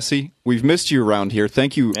Sir Jesse, we've missed you around here.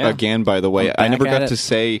 Thank you again, by the way. I never got to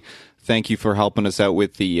say thank you for helping us out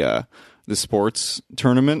with the sports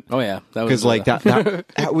tournament. Oh yeah, that Because was like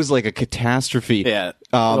that was like a catastrophe. Yeah.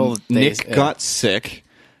 Old days, Nick got sick.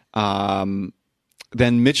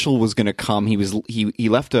 Then Mitchell was going to come. He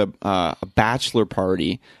left a bachelor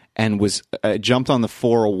party and was jumped on the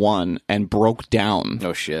 401 and broke down.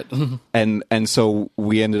 Oh shit. And so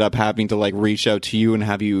we ended up having to like reach out to you and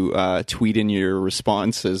have you tweet in your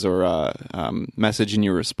responses or message in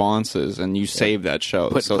your responses, and you saved that show.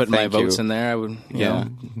 So Put my thank votes you. in there. I would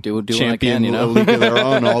do what I Champion can. You know, League of Their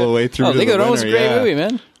Own all the way through. Oh, to League the of Their Own was a winner, great movie,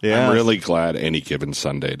 man. Yeah, I'm really glad Any Given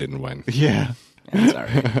Sunday didn't win. yeah. It's all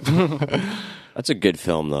right. That's a good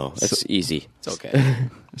film, though. It's easy. It's okay.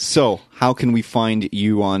 So, how can we find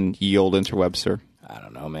you on ye old interweb, sir? I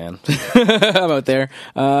don't know, man. I'm out there.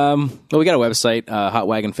 Well, we got a website,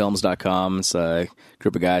 hotwagonfilms.com. It's a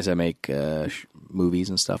group of guys I make movies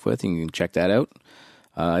and stuff with. You can check that out.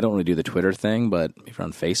 I don't really do the Twitter thing, but if you're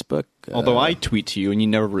on Facebook... Although I tweet to you and you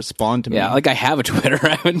never respond to me. Yeah, like I have a Twitter.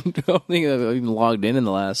 I don't think I've even logged in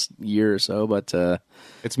the last year or so, but...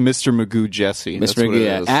 It's Mr. Magoo Jesse. That's Mr. what it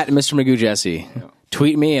Magoo, is. at Mr. Magoo Jesse.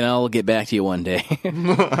 Tweet me and I'll get back to you one day.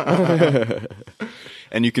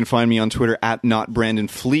 And you can find me on Twitter at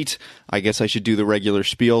NotBrandonFleet. I guess I should do the regular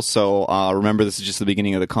spiel. So remember, this is just the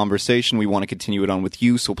beginning of the conversation. We want to continue it on with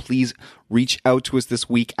you. So please reach out to us this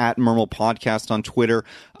week at Mermal Podcast on Twitter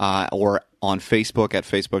or on Facebook at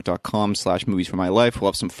facebook.com/moviesfrommylife. We'll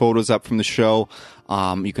have some photos up from the show.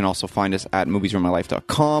 You can also find us at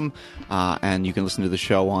moviesfrommylife.com, and you can listen to the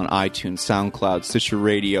show on iTunes, SoundCloud, Stitcher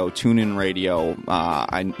Radio, TuneIn Radio.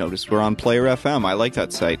 I noticed we're on Player FM. I like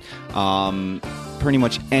that site. Pretty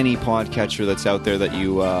much any podcatcher that's out there that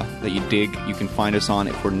you dig, you can find us on.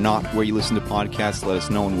 If we're not where you listen to podcasts, let us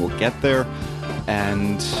know and we'll get there.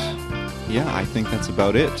 And yeah, I think that's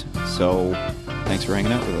about it. So thanks for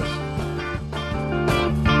hanging out with us.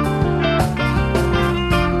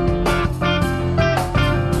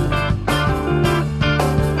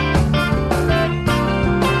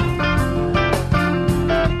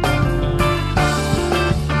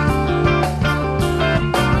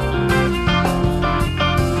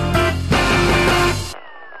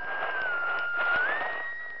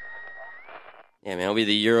 That'll be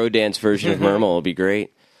the Eurodance version of Mermal. It'll be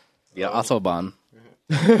great. Yeah, Autobahn.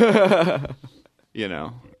 You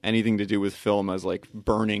know, anything to do with film as like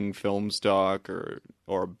burning film stock or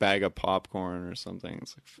a bag of popcorn or something.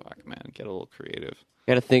 It's like, fuck, man, get a little creative.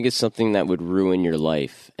 Got to think of something that would ruin your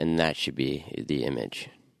life, and that should be the image.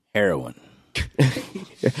 Heroin.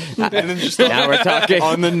 And then just Now we're talking.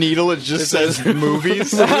 on the needle, it just says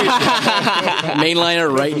movies.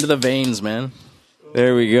 Mainliner right into the veins, man.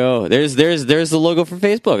 There we go. There's the logo for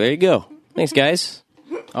Facebook. There you go. Thanks, guys.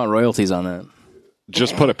 Oh, royalties on that.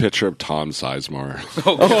 Just put a picture of Tom Sizemore.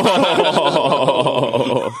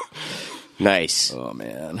 Nice. Oh,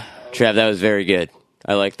 man. Trav, that was very good.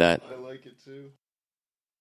 I like that.